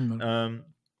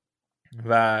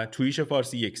و توییش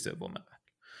فارسی 1/3 قبل.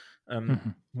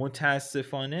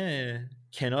 متاسفانه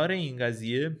کنار این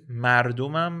قضیه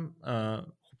مردمم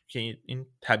که این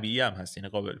طبیعی هم هست، یعنی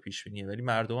قابل پیش بینیه، ولی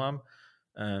مردمم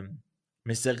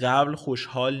مثل قبل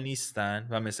خوشحال نیستن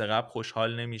و مثل قبل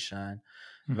خوشحال نمیشن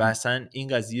و اصلا این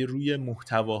قضیه روی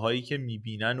محتواهایی که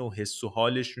میبینن و حس و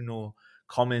حالشون و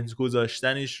کامنت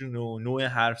گذاشتنشون و نوع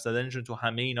حرف زدنشون تو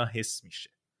همه اینا حس میشه.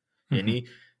 یعنی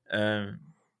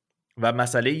و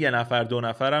مسئله 1 نفر 2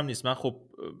 نفر هم نیست. من خب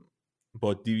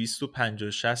با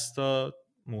 250-60 تا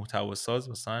محتوا ساز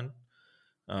مثلا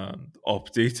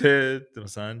آپدیت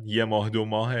مثلا 1 ماه 2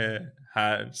 ماه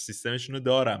هر سیستمشون رو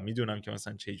دارم، میدونم که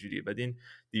مثلا چه جوریه. بعد این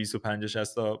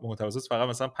 250-60 تا محتوا ساز فقط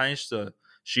مثلا 5 تا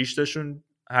 6 تاشون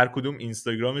هر کدوم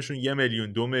اینستاگرامشون 1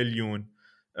 میلیون 2 میلیون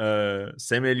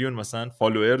 3 میلیون مثلا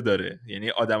فالوور داره. یعنی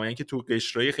آدمایی که تو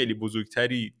قشرهای خیلی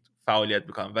بزرگتری فعالیت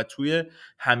میکنن و توی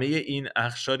همه این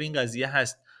اقشار این قضیه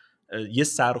هست یه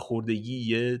سرخوردگی،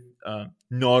 یه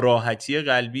ناراحتی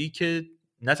قلبی که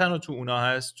نه تنها تو اونا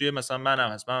هست، توی مثلا منم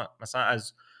هست. من مثلا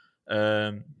از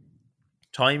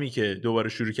تایمی که دوباره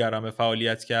شروع کردم به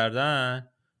فعالیت کردن،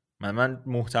 من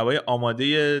محتوای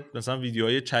آماده مثلا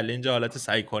ویدیوهای چالش حالت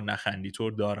سعی کن نخندی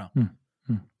طور دارم.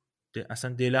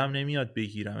 اصلا دلم نمیاد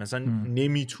بگیرم، اصلا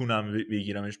نمیتونم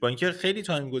بگیرمش، با اینکه خیلی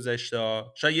تایم گذشته.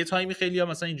 شاید یه تایمی خیلی ها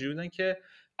مثلا اینجوری بودن که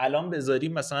الان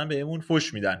بذاریم مثلا بهمون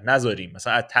فوش میدن، نذاریم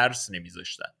مثلا از ترس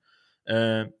نمیذاشتن.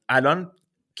 الان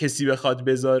کسی بخواد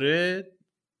بذاره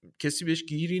کسی بهش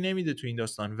گیری نمیده تو این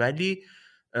داستان، ولی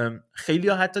خیلی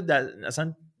ها حتی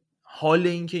اصلا حال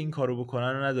این که این کارو بکنن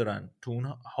رو ندارن، تو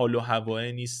اون حال و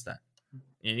هوای نیستن.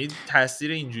 یعنی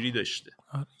تاثیر اینجوری داشته.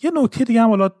 یه نکته دیگه هم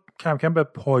حالا کم کم به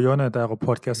پایان در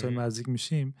پادکست های نزدیک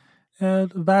میشیم.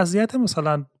 وضعیت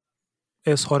مثلا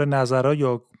اظهار نظرها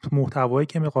یا محتوایی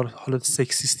که حالا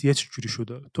سکسیستیه چجوری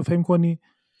شده؟ تو فهم کنی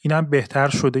این هم بهتر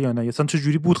شده یا نه؟ اصلا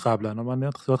چجوری بود قبلا؟ من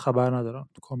خبر ندارم.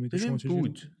 تو کامیونیتی شما چجوری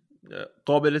بود؟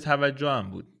 قابل توجه هم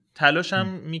بود. تلاش هم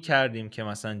میکردیم که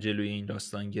مثلا جلوی این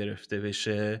داستان گرفته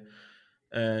بشه،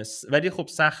 ولی خب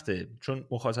سخته، چون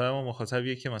مخاطب ما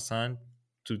مخاطبیه که مثلا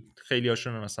تو خیلی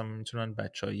هاشون مثلا میتونن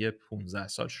بچهای 15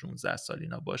 سال 16 سال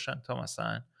اینا باشن تا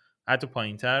مثلا حتی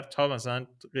پایین تر تا مثلا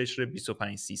قشر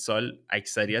 25-30 سال،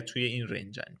 اکثریت توی این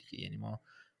رنجن دیگه. یعنی ما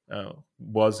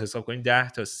باز حساب کنیم 10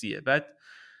 تا 30. بعد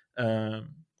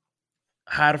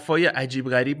حرفای عجیب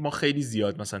غریب ما خیلی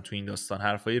زیاد مثلا تو این داستان،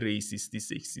 حرفای ریسیستی،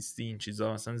 سکسیستی، این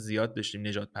چیزا مثلا زیاد داشتیم،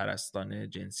 نجات پرستانه،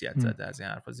 جنسیت زده، از این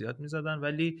حرفا زیاد میزدن.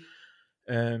 ولی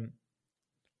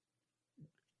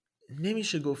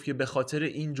نمیشه گفت که به خاطر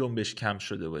این جنبش کم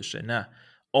شده باشه، نه،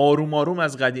 آروم آروم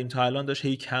از قدیم تا الان داشت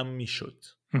هی کم میشد.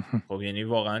 خب یعنی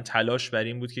واقعا تلاش بر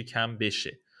این بود که کم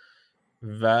بشه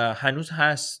و هنوز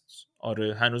هست.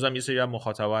 آره هنوز هم یه سری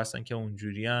مخاطبا هستن که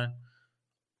اونجوریان.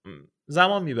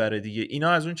 زمان میبره دیگه. اینا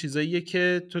از اون چیزاییه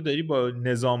که تو داری با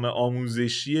نظام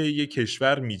آموزشی یه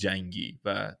کشور میجنگی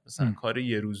و مثلا کار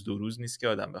یه روز دو روز نیست که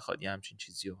آدم بخواد یه همچین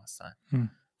چیزی رو مثلا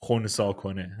خنثی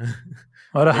کنه.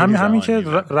 آره همین که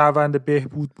روند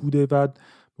بهبود بوده و به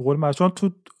قول مثلا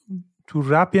تو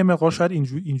رپ یه مقدار شاید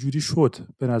اینجوری شد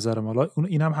به نظرم. حالا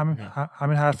این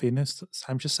همین حرفه، این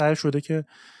همیشه سعی شده که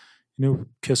اینو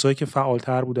کسایی که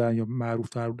فعالتر بودن یا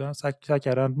معروفتر بودن سعی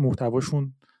کردن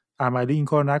محتواشون عملی این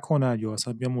کار نکنن یا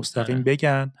اصلا بیا مستقیم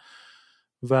بگن.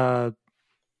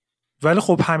 ولی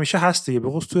خب همیشه هست دیگه، به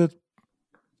خصوص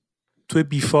توی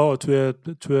بیفا، توی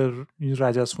این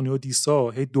رجزخونی و دیسا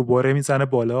هی دوباره میزنه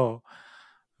بالا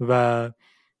و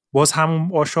باز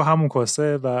همون آشا همون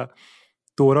کاسه و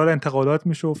دوران انتقالات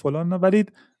میشه و فلان. ولی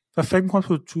و فکر میکنم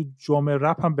تو جامعه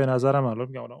رپ هم به نظرم الان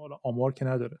میگم آمار که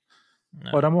نداره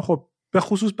آدم خب به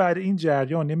خصوص بعد این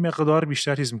جریان یه مقدار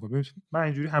بیشتر چیز میکنه. من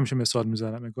اینجوری همیشه مثال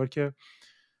میزنم، انگار که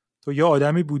تو یه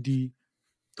آدمی بودی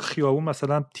خیابون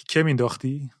مثلا تیکه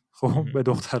مینداختی خب به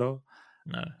دخترها،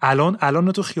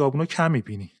 الان تو خیابونا کم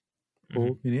میبینی.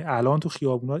 خب یعنی الان تو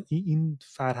خیابونا این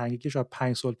فرهنگی که شاید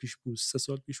 5 سال پیش بود 3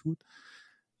 سال پیش بود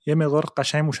یه مقدار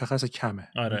قشنگ مشخص کمه.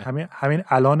 همین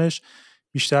الانش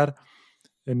بیشتر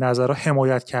نظرها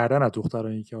حمایت کردن از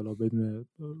دخترانی که حالا بدون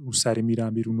روسری میرن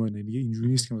بیرون و دیگه اینجوری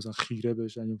نیست که مثلا خیره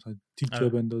بشن یا مثلا تیکه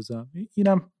بندازن.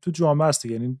 اینم تو جامعه است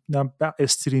دیگه. یعنی اینم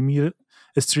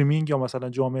استریمینگ یا مثلا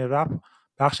جامعه رپ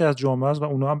بخشی از جامعه است و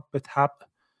اونا هم به تبع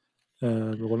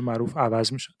به قول معروف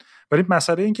عوض میشن. ولی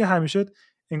مسئله این که همیشه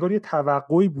انگار یه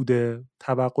توقعی بوده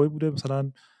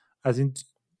مثلا از این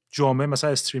جامعه مثلا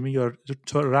استریمینگ یا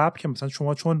رپ که مثلا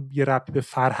شما چون یه رپ به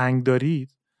فرهنگ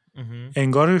دارید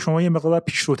انگار شما یه مقدار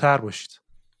پیشروتر باشید.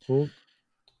 خب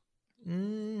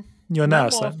یا نه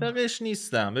اصلا موافقش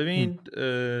نیستم. ببین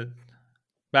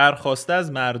برخواسته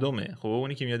از مردمه. خب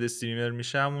اونی که میاد استریمر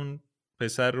میشه همون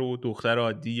پسر و دختر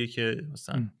عادیه که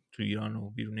مثلا تو ایران و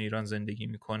بیرون ایران زندگی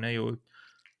میکنه یا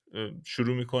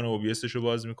شروع میکنه OBS رو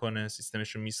باز میکنه،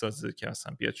 سیستمش رو میسازه که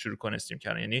اصلا بیاد شروع کنه استریم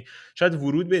کردن. یعنی شاید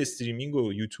ورود به استریمینگ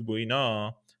و یوتیوب و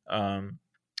اینا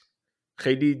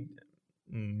خیلی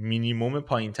مینیمم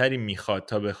پایینتری میخواد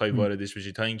تا بخوای واردش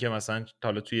بشی، تا اینکه مثلا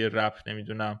حالا توی رپ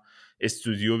نمیدونم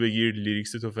استودیو بگیر،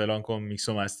 لیریکس تو فلان کن، میکس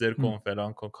و مستر کن،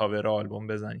 فلان کن، کاور آلبوم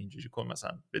بزن، اینجوری کن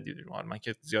مثلا بدید. من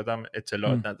که زیادم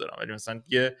اطلاعات ندارم ولی مثلا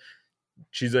یه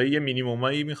چیزایی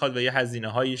مینیممایی میخواد و یه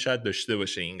هزینه‌هایی شاید داشته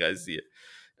باشه این قضیه.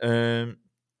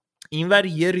 اینور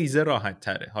یه ریزه راحت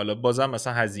تره. حالا بازم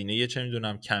مثلا هزینه چه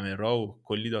میدونم کامرا و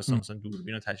کلی داستان مثلا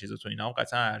دوربین و تجهیزات و اینا هم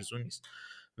قطعا ارزون نیست.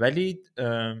 ولی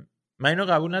من اینو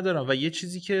قبول ندارم و یه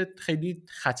چیزی که خیلی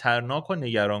خطرناک و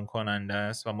نگران کننده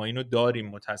است و ما اینو داریم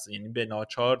متأسفانه، یعنی به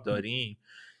ناچار داریم،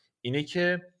 اینه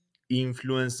که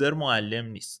اینفلوئنسر معلم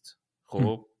نیست.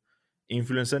 خب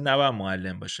اینفلوئنسر نباید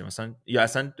معلم باشه مثلا، یا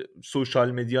اصلا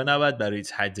سوشال مدیا نباید برای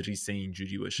تدریس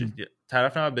اینجوری باشه.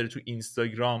 طرف نباید بره تو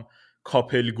اینستاگرام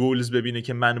کاپل گولز ببینه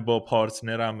که من با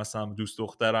پارتنرم مثلا دوست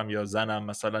دخترم یا زنم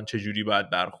مثلا چجوری باید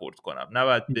برخورد کنم.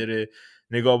 نباید بره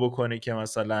نگاه بکنه که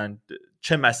مثلا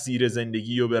چه مسیر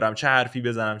زندگی رو برم، چه حرفی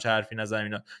بزنم چه حرفی نزنم.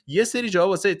 اینا یه سری جواب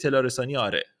واسه اطلاع رسانی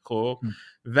آره خب،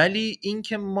 ولی این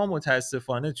که ما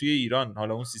متاسفانه توی ایران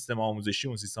حالا اون سیستم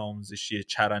آموزشی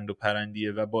چرند و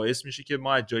پرندیه و باعث میشه که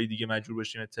ما از جای دیگه مجبور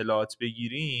باشیم اطلاعات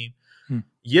بگیریم.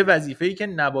 یه وظیفه‌ای که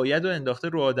نباید و انداخته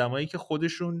رو آدمایی که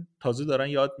خودشون تازه دارن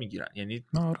یاد میگیرن. یعنی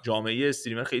جامعه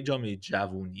استریمر خیلی جامعه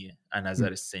جوونیه از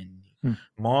نظر سنی.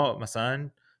 ما مثلا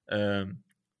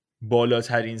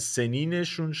بالاترین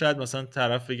سنینشون شاید مثلا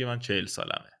طرف بگه من 40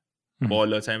 سالمه،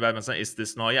 بالاترین، بعد مثلا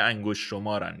استثنای انگشت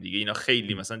شمارن دیگه، اینا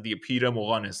خیلی مثلا دیگه پیر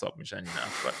مغان حساب میشن این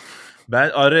افراد.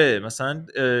 بعد آره مثلا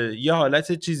یه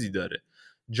حالت چیزی داره،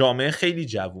 جامعه خیلی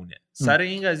جوونه سر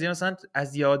این قضیه. مثلا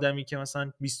از یه آدمی که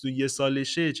مثلا 21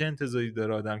 سالشه چه انتظاری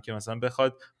داره آدم که مثلا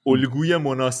بخواد الگوی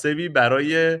مناسبی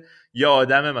برای یه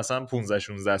آدم مثلا 15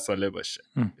 16 ساله باشه؟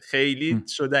 خیلی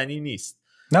شدنی نیست.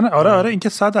 نه آره این که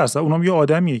 100% اونم یه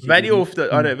آدمیه که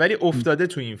ولی افتاده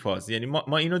تو این فاز. یعنی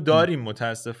ما اینو داریم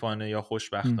متاسفانه یا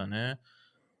خوشبختانه.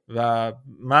 و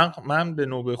من به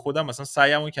نوبه خودم مثلا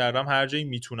سعیمو کردم هر جایی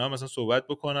میتونم مثلا صحبت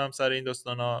بکنم سر این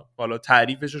داستانا. حالا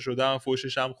تعریفشو شدم،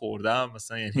 فوشش هم خوردم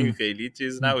مثلا، یعنی خیلی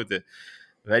چیز نبوده.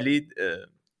 ولی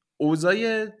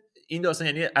اوضاع این داستان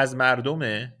یعنی از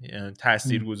مردمه،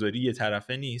 تاثیرگذاری یه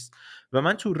طرفه نیست. و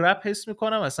من تو رپ حس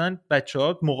میکنم مثلا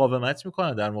بچه‌ها مقاومت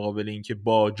میکنن در مقابل اینکه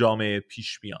با جامعه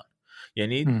پیش بیان.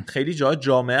 یعنی خیلی جاها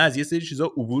جامعه از یه سری چیزا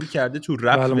عبور کرده، تو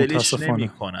رپ ولش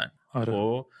نمیکنن.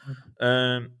 خب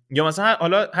یا مثلا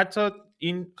حالا حتی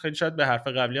این خیلی شاید به حرف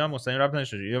قبلی هم مستقیم ربط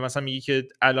نشه، یا مثلا میگی که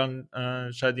الان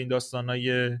شاید این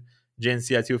داستانای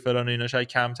جنسیتی و فلان و اینا شاید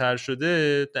کمتر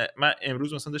شده. من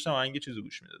امروز مثلا داشتم آهنگ چیزو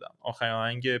گوش میدادم، آخرین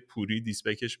آهنگ پوری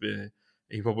دیسپکش به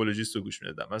هیپاپولوژیست رو گوش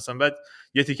میدادم مثلا. بعد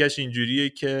یه تیکش اینجوریه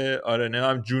که آره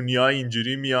نمیدونم جونیا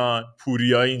اینجوری میان،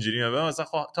 پوریا اینجوری میان. مثلا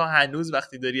تا هنوز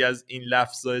وقتی داری از این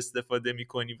لفظا استفاده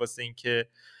میکنی واسه اینکه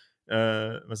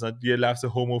مثلا یه لفظ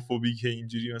هوموفوبیک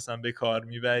اینجوری مثلا به کار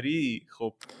میبری،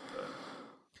 خب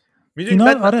میدونی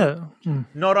آره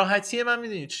ناراحتی من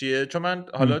میدونی چیه؟ چون من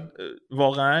حالا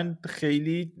واقعا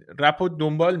خیلی رپو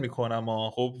دنبال میکنم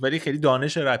خب، ولی خیلی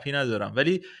دانش رپی ندارم.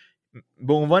 ولی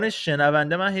به عنوان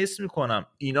شنونده من حس میکنم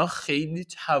اینا خیلی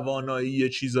توانایی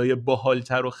چیزای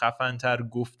باحالتر و خفن‌تر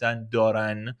گفتن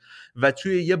دارن و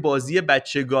توی یه بازی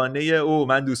بچگانه او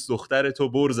من دوست دختر تو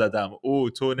بر زدم، او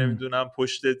تو نمیدونم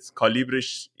پشتت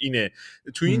کالیبرش اینه،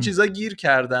 توی این چیزا گیر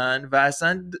کردن و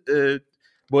اصلا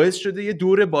باعث شده یه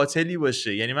دور باطلی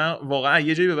باشه. یعنی من واقعا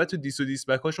یه جایی به بعد تو دیس و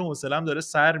دیسبکاشون حوصله‌ام داره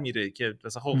سر میره که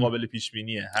مثلا خب قابل پیش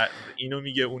بینیه، اینو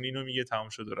میگه اون اینو میگه، تمام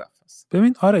شد و رفت است.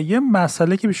 ببین آره یه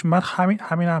مسئله که پیش من همین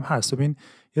هم هست. ببین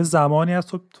یه زمانی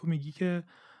هست تو میگی که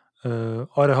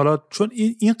آره حالا چون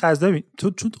این قضیه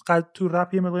تو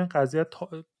رپ یه مقدار این قضیه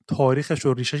تاریخش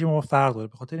و ریشش ما فرق داره،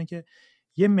 به خاطر اینکه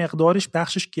یه مقدارش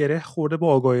بخشش گره خورده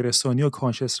با آگاهی رسانی و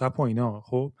کانشس رپ و اینا.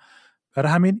 خب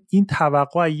برای همین این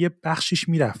توقع یه بخشش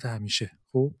میرفته همیشه.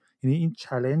 خب یعنی این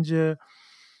چالش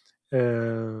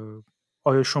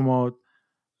آیا شما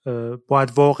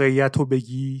باید واقعیت رو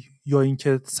بگی یا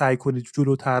اینکه سعی کنی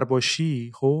جلوتر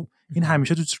باشی، خب این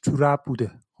همیشه تو رپ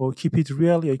بوده. خب keep it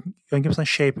real یا اینکه مثلا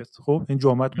shape it، خب این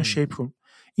جامعتون shape کن،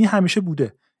 این همیشه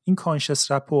بوده. این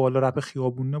کانشس رپ و حالا رپ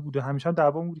خیابون بوده، همیشه هم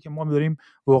دعوا بوده که ما می‌داریم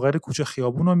واقعیت کوچه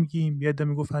خیابون رو میگیم، یه عده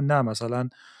میگفتن نه مثلا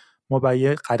ما باید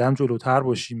یه قدم جلوتر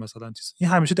باشیم مثلا چیز. این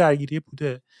همیشه درگیری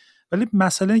بوده. ولی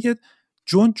مسئله اینه که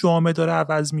چون جامعه داره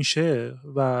عوض میشه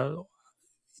و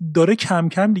داره کم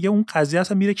کم دیگه اون قضیه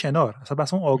اصلا میره کنار،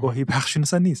 اصلا اون آگاهی بخشی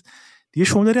اصلا نیست دیگه،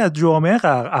 شما داری از جامعه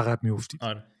عقب میافتید.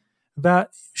 و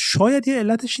شاید یه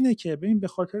علتش اینه که ببین به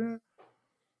خاطر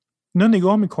اینا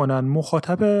نگاه میکنن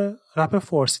مخاطب رپ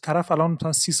فارسی طرف الان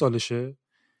مثلا 30 سالشه،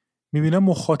 میبینه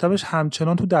مخاطبش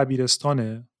همچنان تو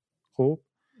دبیرستانه. خب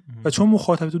و چون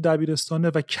مخاطب تو دبیرستانه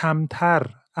و کمتر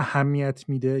اهمیت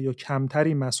میده یا کمتر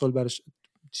این مسائل برش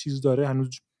چیز داره،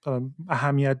 هنوز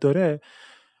اهمیت داره،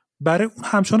 برای اون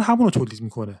همچنان همون رو تولید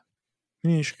میکنه.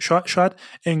 یعنی شاید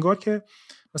انگار که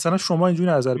مثلا شما اینجوری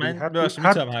نظر بدید. من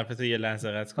میتونم حرفت یه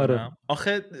لحظه قطع کنم؟ آره.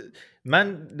 آخه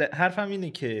من حرفم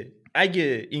اینه که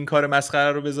اگه این کار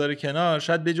مسخره رو بذاره کنار،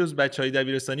 شاید بجز بچهای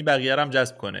دبیرستانی بقیه رو هم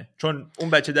جذب کنه. چون اون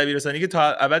بچه دبیرستانی که تا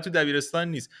ابد تو دبیرستان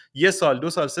نیست، 1 سال 2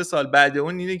 سال 3 سال بعد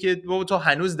اون اینه که تو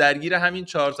هنوز درگیر همین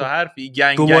 4 تا حرفی،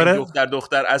 گنگ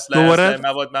دختر اصلا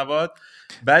مواد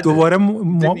بعد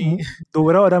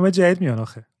دوباره آدم جدید میان.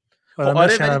 آخه آره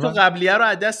ولی تو قبلیه رو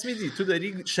از دست میدی، تو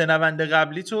داری شنونده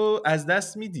قبلی تو از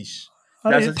دست میدیش.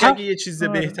 در اگه یه چیز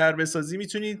بهتر بسازی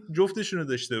میتونی جفتشون رو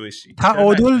داشته باشی.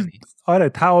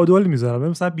 تعادل میذارم،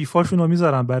 مثلا بیفاشون رو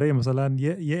میذارم برای مثلا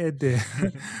یه عده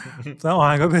مثلا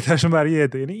آهنگا بهترشون برای یه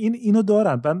عده. یعنی اینو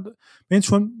دارن. من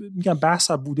چون میگم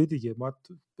بحث بوده دیگه، ما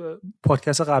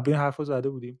پادکست قبلی حرفو زده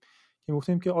بودیم که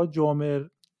گفتیم که جامعه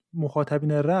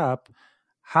مخاطبین رپ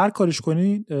هر کارش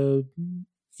کنی،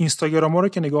 اینستاگرام رو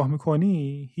که نگاه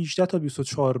میکنی 18 تا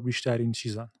 24 بیشترین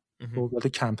چیزن. خب البته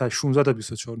کمتر 16 تا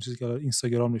 24 چیزی که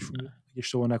اینستاگرام نشون میده،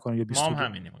 اشتباه نکنم، یا 22 ما هم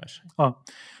همینیم قشنگ.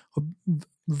 خب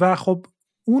و خب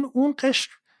اون قشر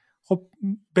خب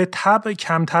به طبع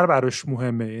کمتر براش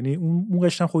مهمه. یعنی اون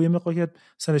قشر خب یه مقدار که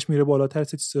سنش میره بالاتر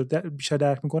چیزا بیشتر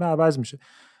درک میکنه عوض میشه.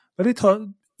 ولی تا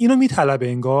اینو میطلبه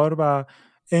انگار و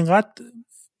انقدر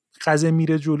قضیه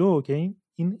میره جلو که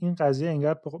این قضیه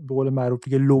انگار به قول معروف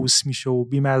دیگه لوس میشه و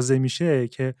بیمزه میشه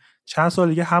که چند سال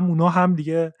دیگه هم اونا هم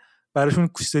دیگه براشون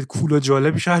چیز کول و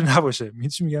جالبی شاید نباشه.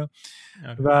 میگم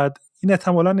و این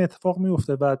احتمالاً اتفاق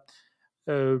میفته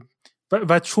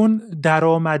و چون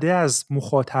درآمده از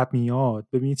مخاطب میاد،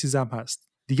 ببین چیزم هست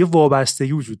دیگه،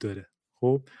 وابستگی وجود داره.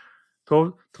 خب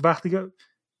تو وقتی که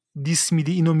دیس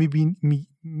میدی اینو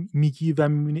میگی و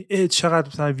میبینی چقدر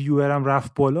مثلا ویورم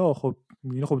رفت بالا، خب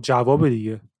میبینی خب جواب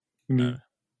دیگه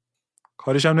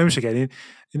کارش هم نمیشه کرد. این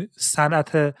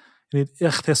صنعت، یعنی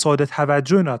اقتصاد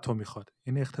توجه نه تو میخواد،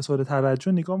 یعنی اقتصاد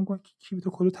توجه نگاه میکنه کی به تو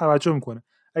کلو توجه میکنه.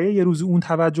 اگه یه روزی اون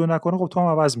توجه نکنه خب تو هم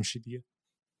عوض میشی دیگه.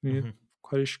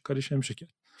 کارش نمیشه کرد.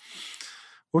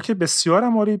 اوکی، بسیار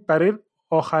عالی. برای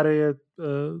آخر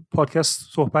پادکست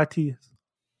صحبتی،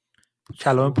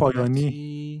 کلام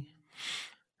پایانی؟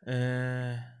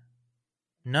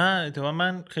 نه اتفاقا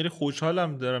من خیلی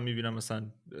خوشحالم دارم میبینم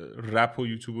مثلا رپ و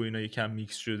یوتیوب و اینا یکم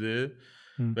میکس شده.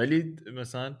 ولی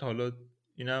مثلا حالا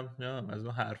اینم از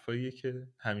اون حرفاییه که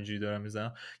همینجوری دارم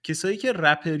میزنم، کسایی که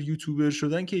رپر یوتیوبر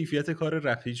شدن کیفیت کار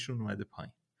رپیشون اومده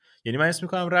پایین. یعنی من اسم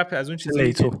میکنم رپ از اون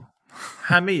چیزایی که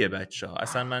همه بچه‌ها،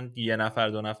 اصلا من یه نفر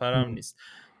دو نفرم نیست،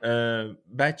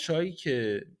 بچه‌هایی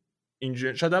که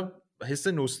اینجا شاید حس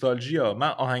نوستالژیا، من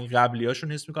آهنگ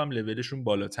قبلیاشون حس میکنم لولشون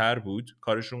بالاتر بود،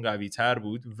 کارشون قوی تر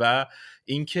بود و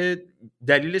اینکه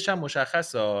دلیلش هم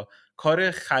مشخصه،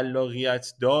 کار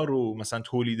خلاقیت دار و مثلا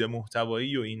تولید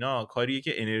محتوایی و اینا کاریه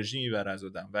که انرژی میبره از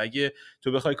آدم و اگه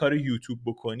تو بخوای کار یوتیوب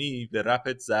بکنی به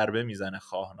رپت ضربه میزنه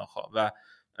خواه نخواه. و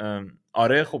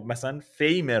آره خب مثلا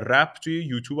فیم رپ توی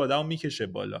یوتیوب آدمو میکشه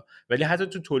بالا، ولی حتی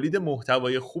تو تولید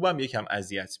محتوای خوبم یکم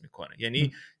اذیت میکنه.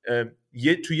 یعنی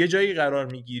تو یه جایی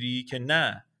قرار میگیری که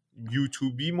نه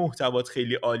یوتیوبی محتوات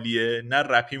خیلی عالیه، نه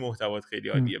رپی محتوات خیلی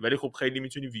عالیه، ولی خب خیلی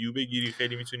میتونی ویو بگیری،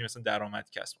 خیلی میتونی مثلا درآمد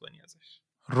کسب کنی ازش.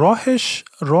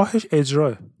 راهش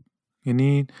اجراه.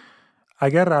 یعنی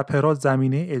اگر رپرها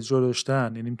زمینه اجرا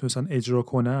داشتن، یعنی میتونستن اجرا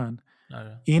کنن،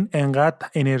 این انقدر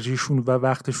انرژیشون و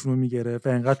وقتشون رو میگیره و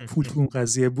انقدر پول تو اون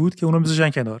قضیه بود که اونا میذاشتن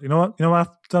کنار. اینا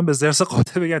من به زرس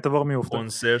قاطع بگم اتفاق میفته.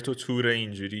 کنسرت و تور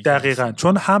اینجوری دقیقاً،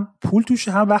 چون هم پول توش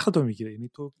هم وقتتو میگیره. یعنی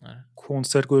تو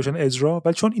کنسرت گذاشتن اجرا،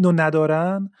 ولی چون اینو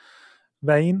ندارن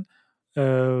و این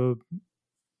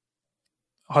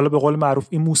حالا به قول معروف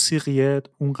این موسیقیه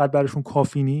اونقدر براشون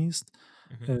کافی نیست،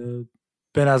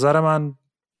 به نظر من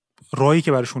راهی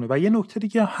که براشونه. و یه نکته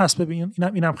دیگه هست، ببین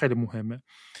اینم خیلی مهمه،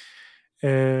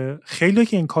 خیلی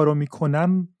که این کارو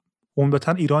میکنن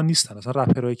عمدتاً ایران نیستن، اصلا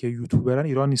رپرایی که یوتیوبرن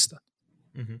ایران نیستن.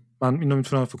 من اینو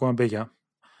میتونم فکر کنم بگم.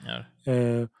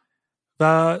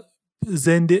 و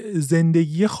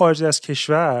زندگی خارج از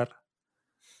کشور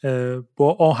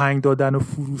با آهنگ دادن و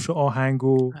فروش آهنگ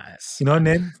و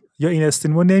اینا یا این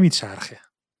استریمو نمیچرخه.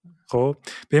 خب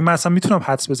ببین من اصلا میتونم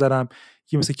حدس بزنم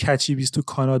که مثل کچی بیست تو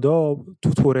کانادا،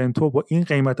 تو تورنتو، با این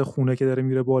قیمت خونه که داره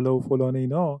میره بالا و فلان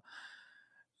اینا،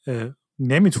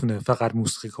 نمیتونه فقط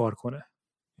موسیقی کار کنه.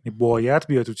 یعنی باید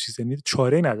بیاد تو چیز، یعنی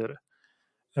چاره‌ای نداره.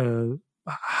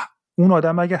 اون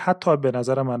آدم اگه حتی به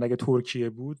نظر من اگه ترکیه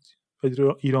بود،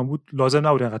 ایران بود، لازم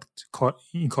نبود اینقدر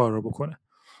این کار رو بکنه.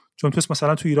 چون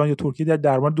مثلا تو ایران یا ترکیه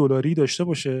درآمد دلاری داشته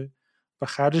باشه و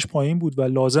خرجش پایین بود و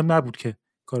لازم نبود که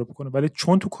کارو بکنه، ولی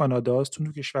چون تو کاناداست،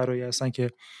 تو کشورهایی هستن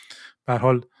که به هر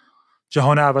حال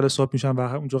جهان اول حساب میشن و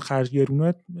اونجا خرج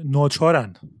گرونه،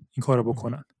 ناچارن این کارو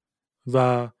بکنن.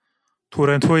 و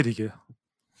تورنتو دیگه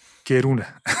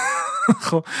گرونه.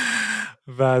 خب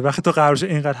و وقتی تو قرارشه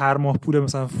اینقدر هر ماه پول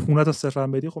مثلا خونه تا صرفا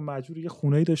بدی، خب مجبوری یه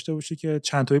خونه‌ای داشته باشی که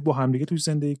چند تایی با هم دیگه توش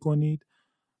زندگی کنید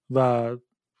و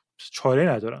چاره‌ای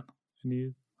ندارن.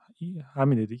 یعنی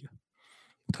همینه دیگه،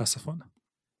 متاسفانه.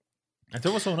 حتی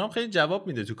واسه اونام خیلی جواب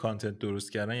میده تو کانتنت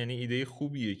درست کردن. یعنی ایده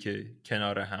خوبیه که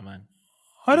کنار همن.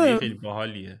 آره خیلی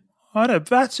باحالیه. آره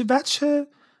بچه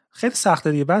خیلی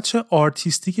سخته دیگه. بچه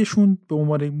آرتیستیکشون به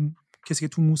عنوان کسی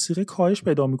که تو موسیقی کاهش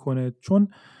پیدا میکنه،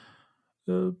 چون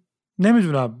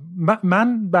نمیدونم،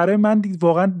 برای من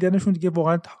واقعا دیدنشون دیگه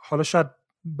واقعا، حالا شاید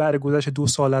برای گذشت 2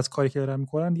 سال از کاری که دارن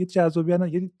میکنن دیگه جذابیت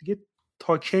دیگه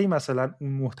تا کی مثلا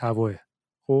اون محتواه.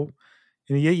 خب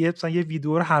یعنی مثلا یه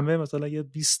ویدیو رو همه مثلا یه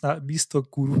 20 تا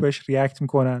گروه بهش ریاکت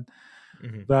میکنن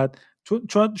و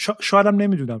چون شاید هم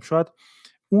نمیدونم، شاید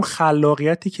اون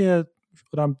خلاقیتی که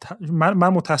من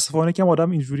متاسفانه که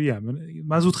آدم اینجوری ام،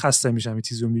 من زود خسته میشم این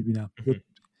چیزو میبینم.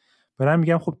 برام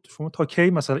میگم خب شما تا کی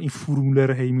مثلا این فرموله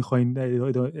رو هی میخواین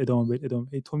ادامه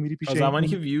تو میری پیش زمانی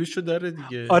که ویوشو داره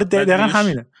دیگه. آره دقیقاً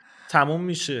همینه، تموم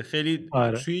میشه. خیلی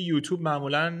آره. توی یوتیوب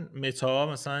معمولا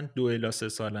متا مثلا 2 الی 3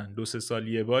 سالن، 2-3 سال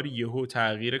یه بار یهو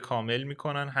تغییر کامل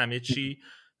میکنن، همه چی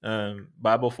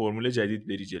بعد با فرمول جدید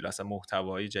بری جلو، اصلا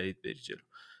محتواهای جدید بری جلو.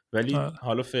 ولی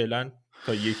حالا فعلا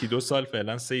تا 1-2 سال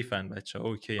فعلا سیفن بچه‌ها،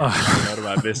 اوکی اینا رو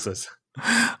بعد بسازن.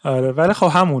 آره ولی خب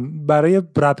همون برای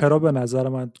رپرها به نظر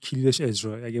من کلیدش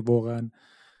اجرا. اگه واقعا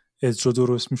اجرا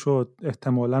درست میشد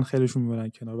احتمالاً خیلیشون میمونن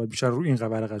کنار و بیشتر رو این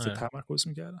قضیه تمرکز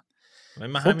میکردن.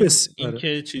 من همین این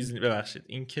که چیز ببخشید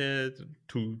این که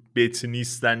تو بیت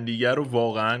نیستن دیگه رو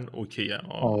واقعا اوکی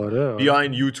ام. آره.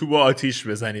 بیاین یوتیوب رو آتیش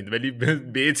بزنید ولی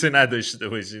بیت نداشته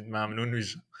باشید، ممنون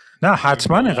میشم. نه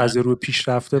حتما این قضیه رو پیش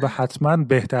رفته و حتما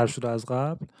بهتر شده از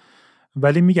قبل،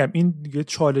 ولی میگم این دیگه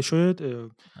چالش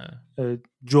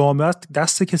جامعه است،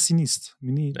 دست کسی نیست.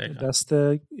 یعنی دست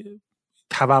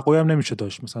توقعی هم نمیشه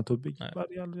داشت مثلا تو بگی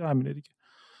ولی همینه دیگه.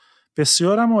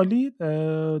 بسیارم عالی،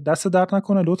 دست درد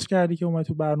نکنه لطف کردی که اومدی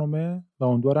تو برنامه و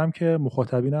امیدوارم که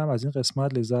مخاطبینم از این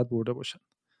قسمت لذت برده باشن.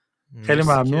 خیلی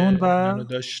ممنون و منو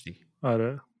داشتی.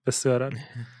 آره بسیار عالی.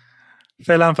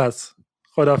 فعلا پس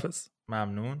خداحافظ.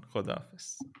 ممنون،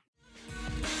 خداحافظ.